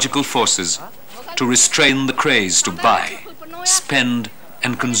ideological forces to restrain the craze to buy, spend,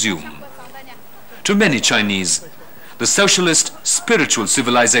 and consume. To many Chinese, the socialist spiritual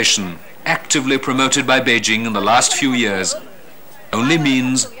civilization actively promoted by Beijing in the last few years only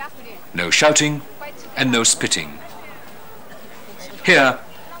means no shouting and no spitting. Here,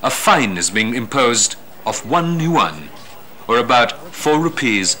 a fine is being imposed of 1 yuan, or about 4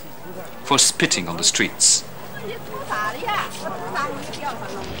 rupees, for spitting on the streets.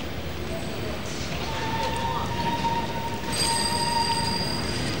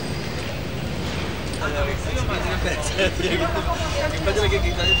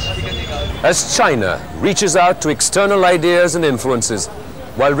 As China reaches out to external ideas and influences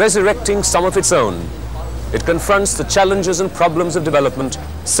while resurrecting some of its own, it confronts the challenges and problems of development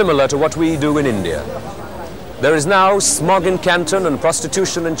similar to what we do in India. There is now smog in Canton and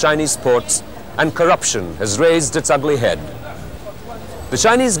prostitution in Chinese ports, and corruption has raised its ugly head. The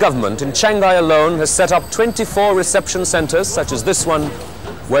Chinese government in Shanghai alone has set up 24 reception centers, such as this one,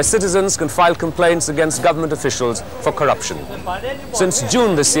 where citizens can file complaints against government officials for corruption. Since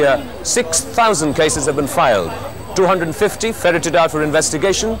June this year, 6,000 cases have been filed, 250 ferreted out for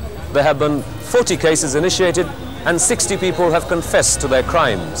investigation. There have been 40 cases initiated, and 60 people have confessed to their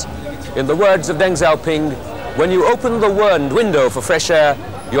crimes. In the words of Deng Xiaoping, when you open the window for fresh air,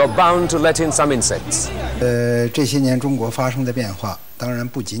 you're bound to let in some insects. It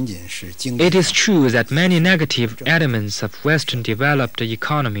is true that many negative elements of Western developed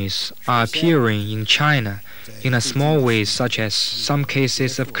economies are appearing in China in a small way, such as some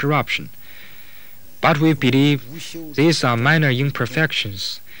cases of corruption. But we believe these are minor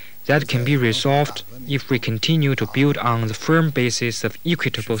imperfections that can be resolved if we continue to build on the firm basis of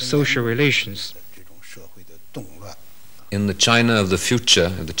equitable social relations. In the China of the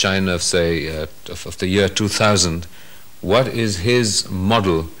future, in the China of, say, of the year 2000, what is his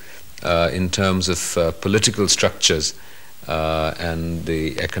model in terms of political structures and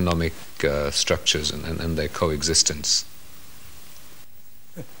the economic structures and their coexistence?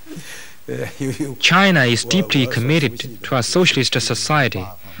 China is deeply committed to a socialist society,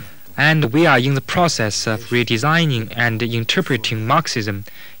 and we are in the process of redesigning and interpreting Marxism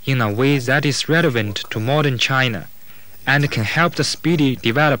in a way that is relevant to modern China and can help the speedy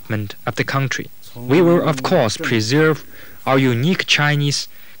development of the country. We will, of course, preserve our unique Chinese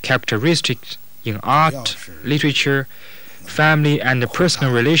characteristics in art, literature, family, and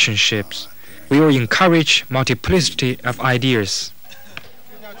personal relationships. We will encourage multiplicity of ideas.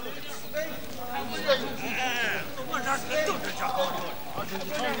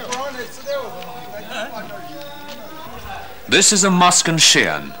 This is a mosque in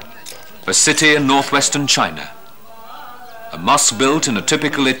Xi'an, a city in northwestern China. A mosque built in a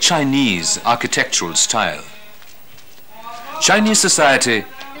typically Chinese architectural style. Chinese society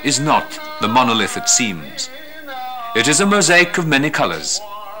is not the monolith it seems. It is a mosaic of many colors.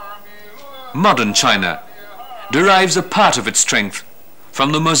 Modern China derives a part of its strength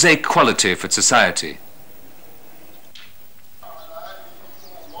from the mosaic quality of its society.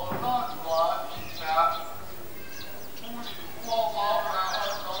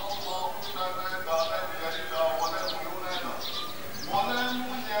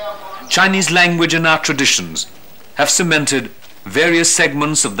 Chinese language and art traditions have cemented various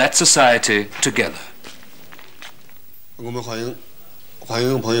segments of that society together.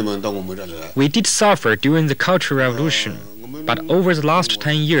 We did suffer during the Cultural Revolution, but over the last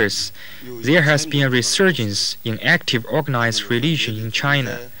 10 years, there has been a resurgence in active organized religion in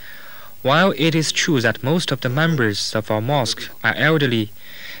China. While it is true that most of the members of our mosque are elderly,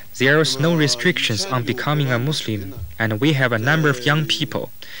 there is no restrictions on becoming a Muslim, and we have a number of young people.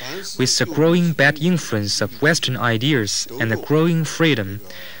 With the growing bad influence of Western ideas and the growing freedom,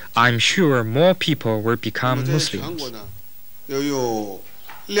 I'm sure more people will become Muslims.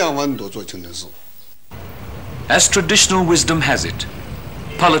 As traditional wisdom has it,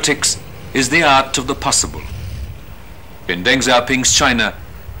 politics is the art of the possible. In Deng Xiaoping's China,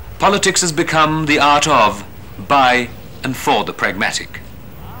 politics has become the art of, by, and for the pragmatic.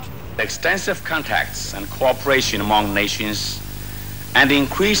 Extensive contacts and cooperation among nations and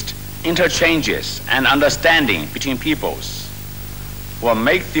increased interchanges and understanding between peoples will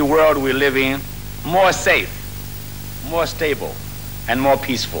make the world we live in more safe, more stable, and more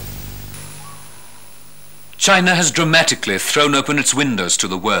peaceful. China has dramatically thrown open its windows to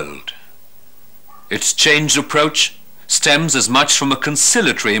the world. Its changed approach stems as much from a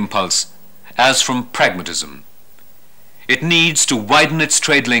conciliatory impulse as from pragmatism. It needs to widen its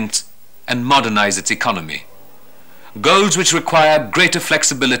trade links and modernize its economy, goals which require greater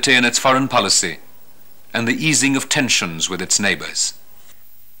flexibility in its foreign policy and the easing of tensions with its neighbors.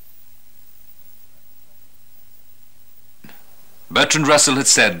 Bertrand Russell had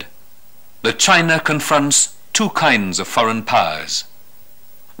said that China confronts two kinds of foreign powers,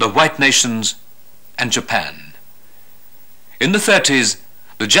 the white nations and Japan. In the 30s,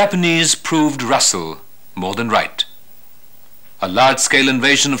 the Japanese proved Russell more than right. A large-scale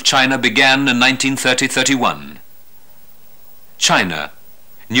invasion of China began in 1930-31. China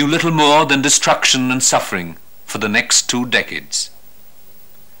knew little more than destruction and suffering for the next 2 decades.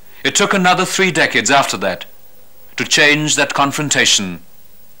 It took another 3 decades after that to change that confrontation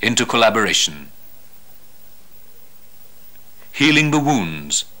into collaboration. healing the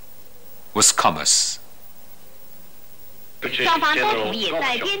wounds was commerce. 双方都同意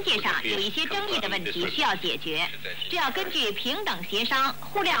在边界上有一些争议的问题需要解决，这要根据平等协商、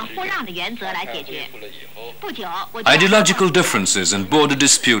互谅互让的原则来解决。不久，我 Ideological differences and border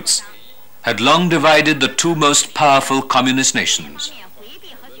disputes had long divided the two most powerful communist nations. 回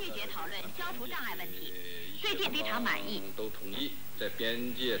避和拒绝讨论消除障碍问题，最近非常满意。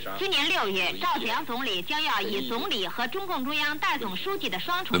今年6月，赵紫阳总理将要以总理和中共中央代总书记的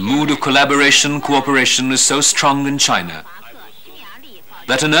双重 The mood of collaboration, cooperation is so strong in China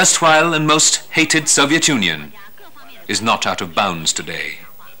that an erstwhile and most hated Soviet Union is not out of bounds today.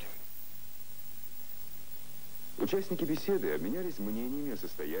 Участники беседы обменялись мнениями о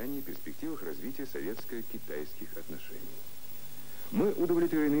состоянии и перспективах развития советско-китайских отношений. Мы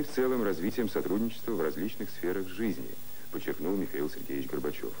удовлетворены в целом развитием сотрудничества в различных сферах жизни, подчеркнул Михаил Сергеевич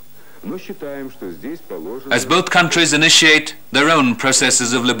Горбачев. Но считаем, что здесь положено... As both countries initiate their own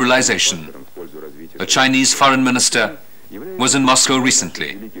processes of liberalization, the Chinese foreign minister was in Moscow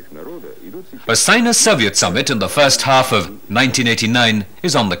recently. A Sino-Soviet summit in the first half of 1989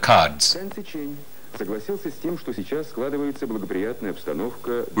 is on the cards.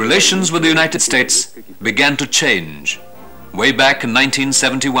 Relations with the United States began to change way back in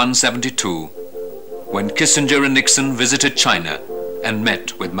 1971-72 when Kissinger and Nixon visited China and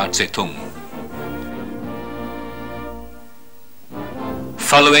met with Mao Zedong.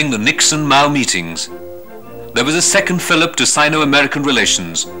 Following the Nixon-Mao meetings, there was a second fillip to Sino-American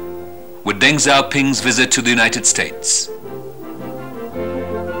relations with Deng Xiaoping's visit to the United States.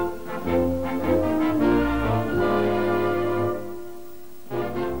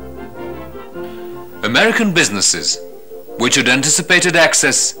 American businesses, which had anticipated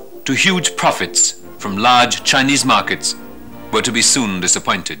access to huge profits from large Chinese markets, were to be soon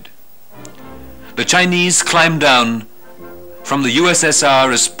disappointed. The Chinese climbed down from the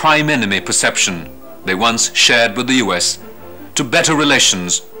USSR as prime enemy perception they once shared with the US to better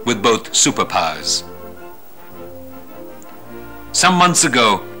relations with both superpowers. Some months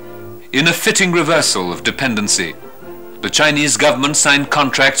ago, in a fitting reversal of dependency, the Chinese government signed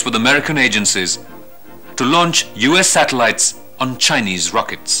contracts with American agencies to launch US satellites on Chinese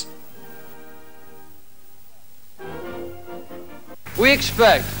rockets. We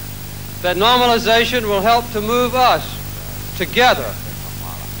expect that normalization will help to move us together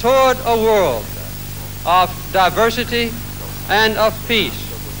toward a world of diversity and of peace.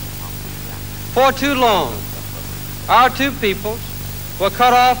 For too long, our two peoples were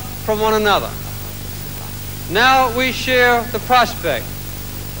cut off from one another. Now we share the prospect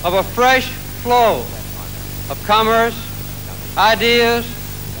of a fresh flow of commerce, ideas,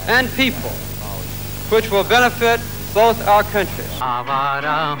 and people, which will benefit both our countries.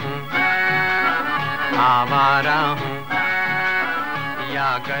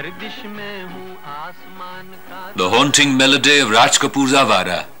 The haunting melody of Raj Kapoor's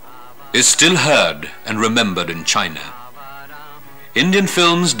Avara is still heard and remembered in China. Indian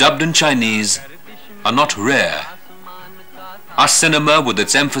films dubbed in Chinese are not rare. Our cinema, with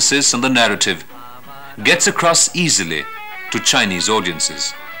its emphasis on the narrative, gets across easily to Chinese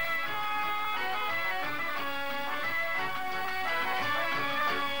audiences.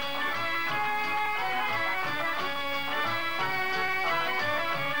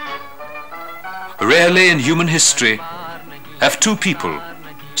 Rarely in human history have two people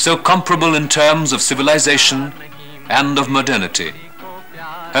so comparable in terms of civilization and of modernity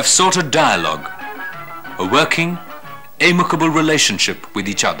have sought a dialogue, a working, amicable relationship with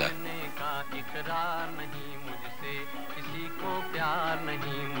each other.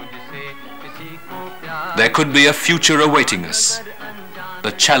 There could be a future awaiting us.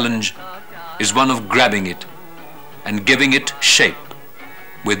 The challenge is one of grabbing it and giving it shape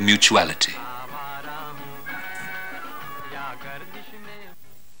with mutuality.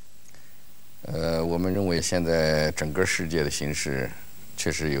 我们认为现在整个世界的形势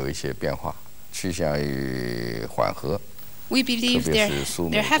确实有一些变化，趋向于缓和。 We believe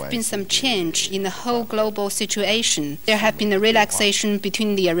there have been some change in the whole global situation. There have been a relaxation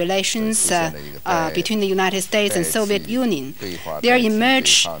between the relations between the United States and Soviet Union. There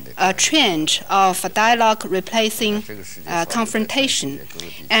emerged a trend of dialogue replacing confrontation.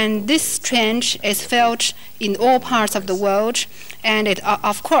 And this trend is felt in all parts of the world. And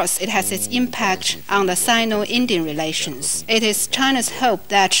of course, it has its impact on the Sino-Indian relations. It is China's hope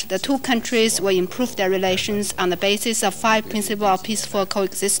that the two countries will improve their relations on the basis of 5 principles of peaceful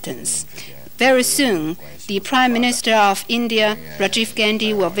coexistence. Very soon, the Prime Minister of India, Rajiv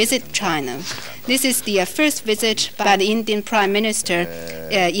Gandhi, will visit China. This is the first visit by the Indian Prime Minister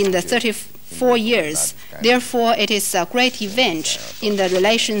in the 4 years. Therefore, it is a great event in the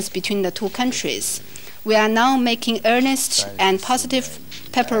relations between the two countries. We are now making earnest and positive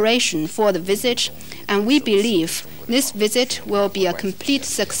preparation for the visit, and we believe this visit will be a complete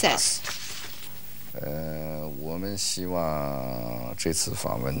success.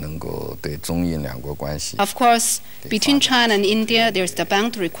 Of course, between China and India, there's the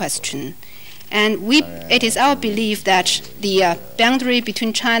boundary question. And it is our belief that the boundary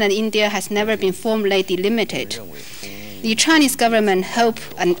between China and India has never been formally delimited. The Chinese government hopes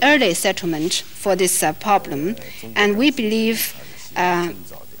an early settlement for this problem, and we believe,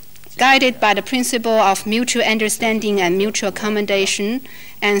 guided by the principle of mutual understanding and mutual accommodation,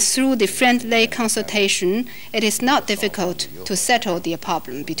 and through the friendly consultation, it is not difficult to settle the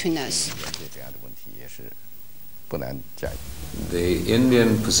problem between us. The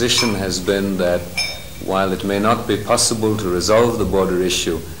Indian position has been that while it may not be possible to resolve the border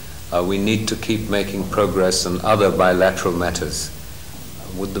issue, we need to keep making progress on other bilateral matters.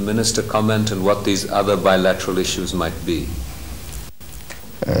 Would the Minister comment on what these other bilateral issues might be?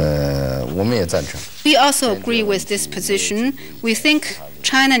 We also agree with this position. We think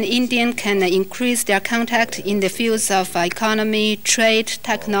China and India can increase their contact in the fields of economy, trade,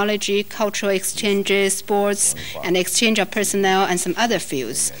 technology, cultural exchanges, sports, and exchange of personnel, and some other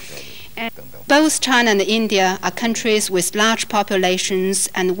fields. And both China and India are countries with large populations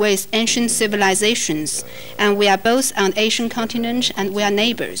and with ancient civilizations, and we are both on the Asian continent and we are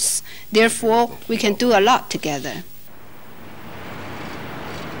neighbors. Therefore, we can do a lot together.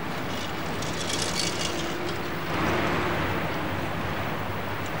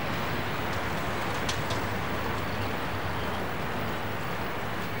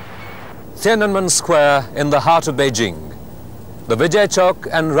 Tiananmen Square in the heart of Beijing, the Vijay Chowk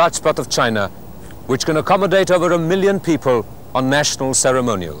and Rajpath of China, which can accommodate over 1 million people on national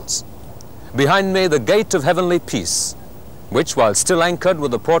ceremonials. Behind me, the Gate of Heavenly Peace, which, while still anchored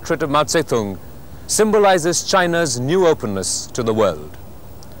with the portrait of Mao Zedong, symbolizes China's new openness to the world.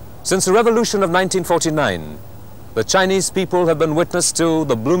 Since the revolution of 1949, the Chinese people have been witness to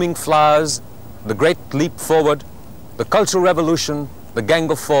the blooming flowers, the Great Leap Forward, the Cultural Revolution, the Gang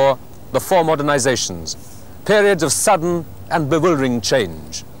of Four, the four modernizations, periods of sudden and bewildering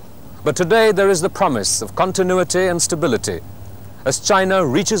change. But today there is the promise of continuity and stability as China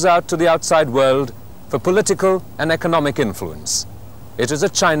reaches out to the outside world for political and economic influence. It is a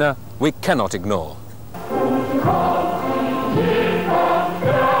China we cannot ignore.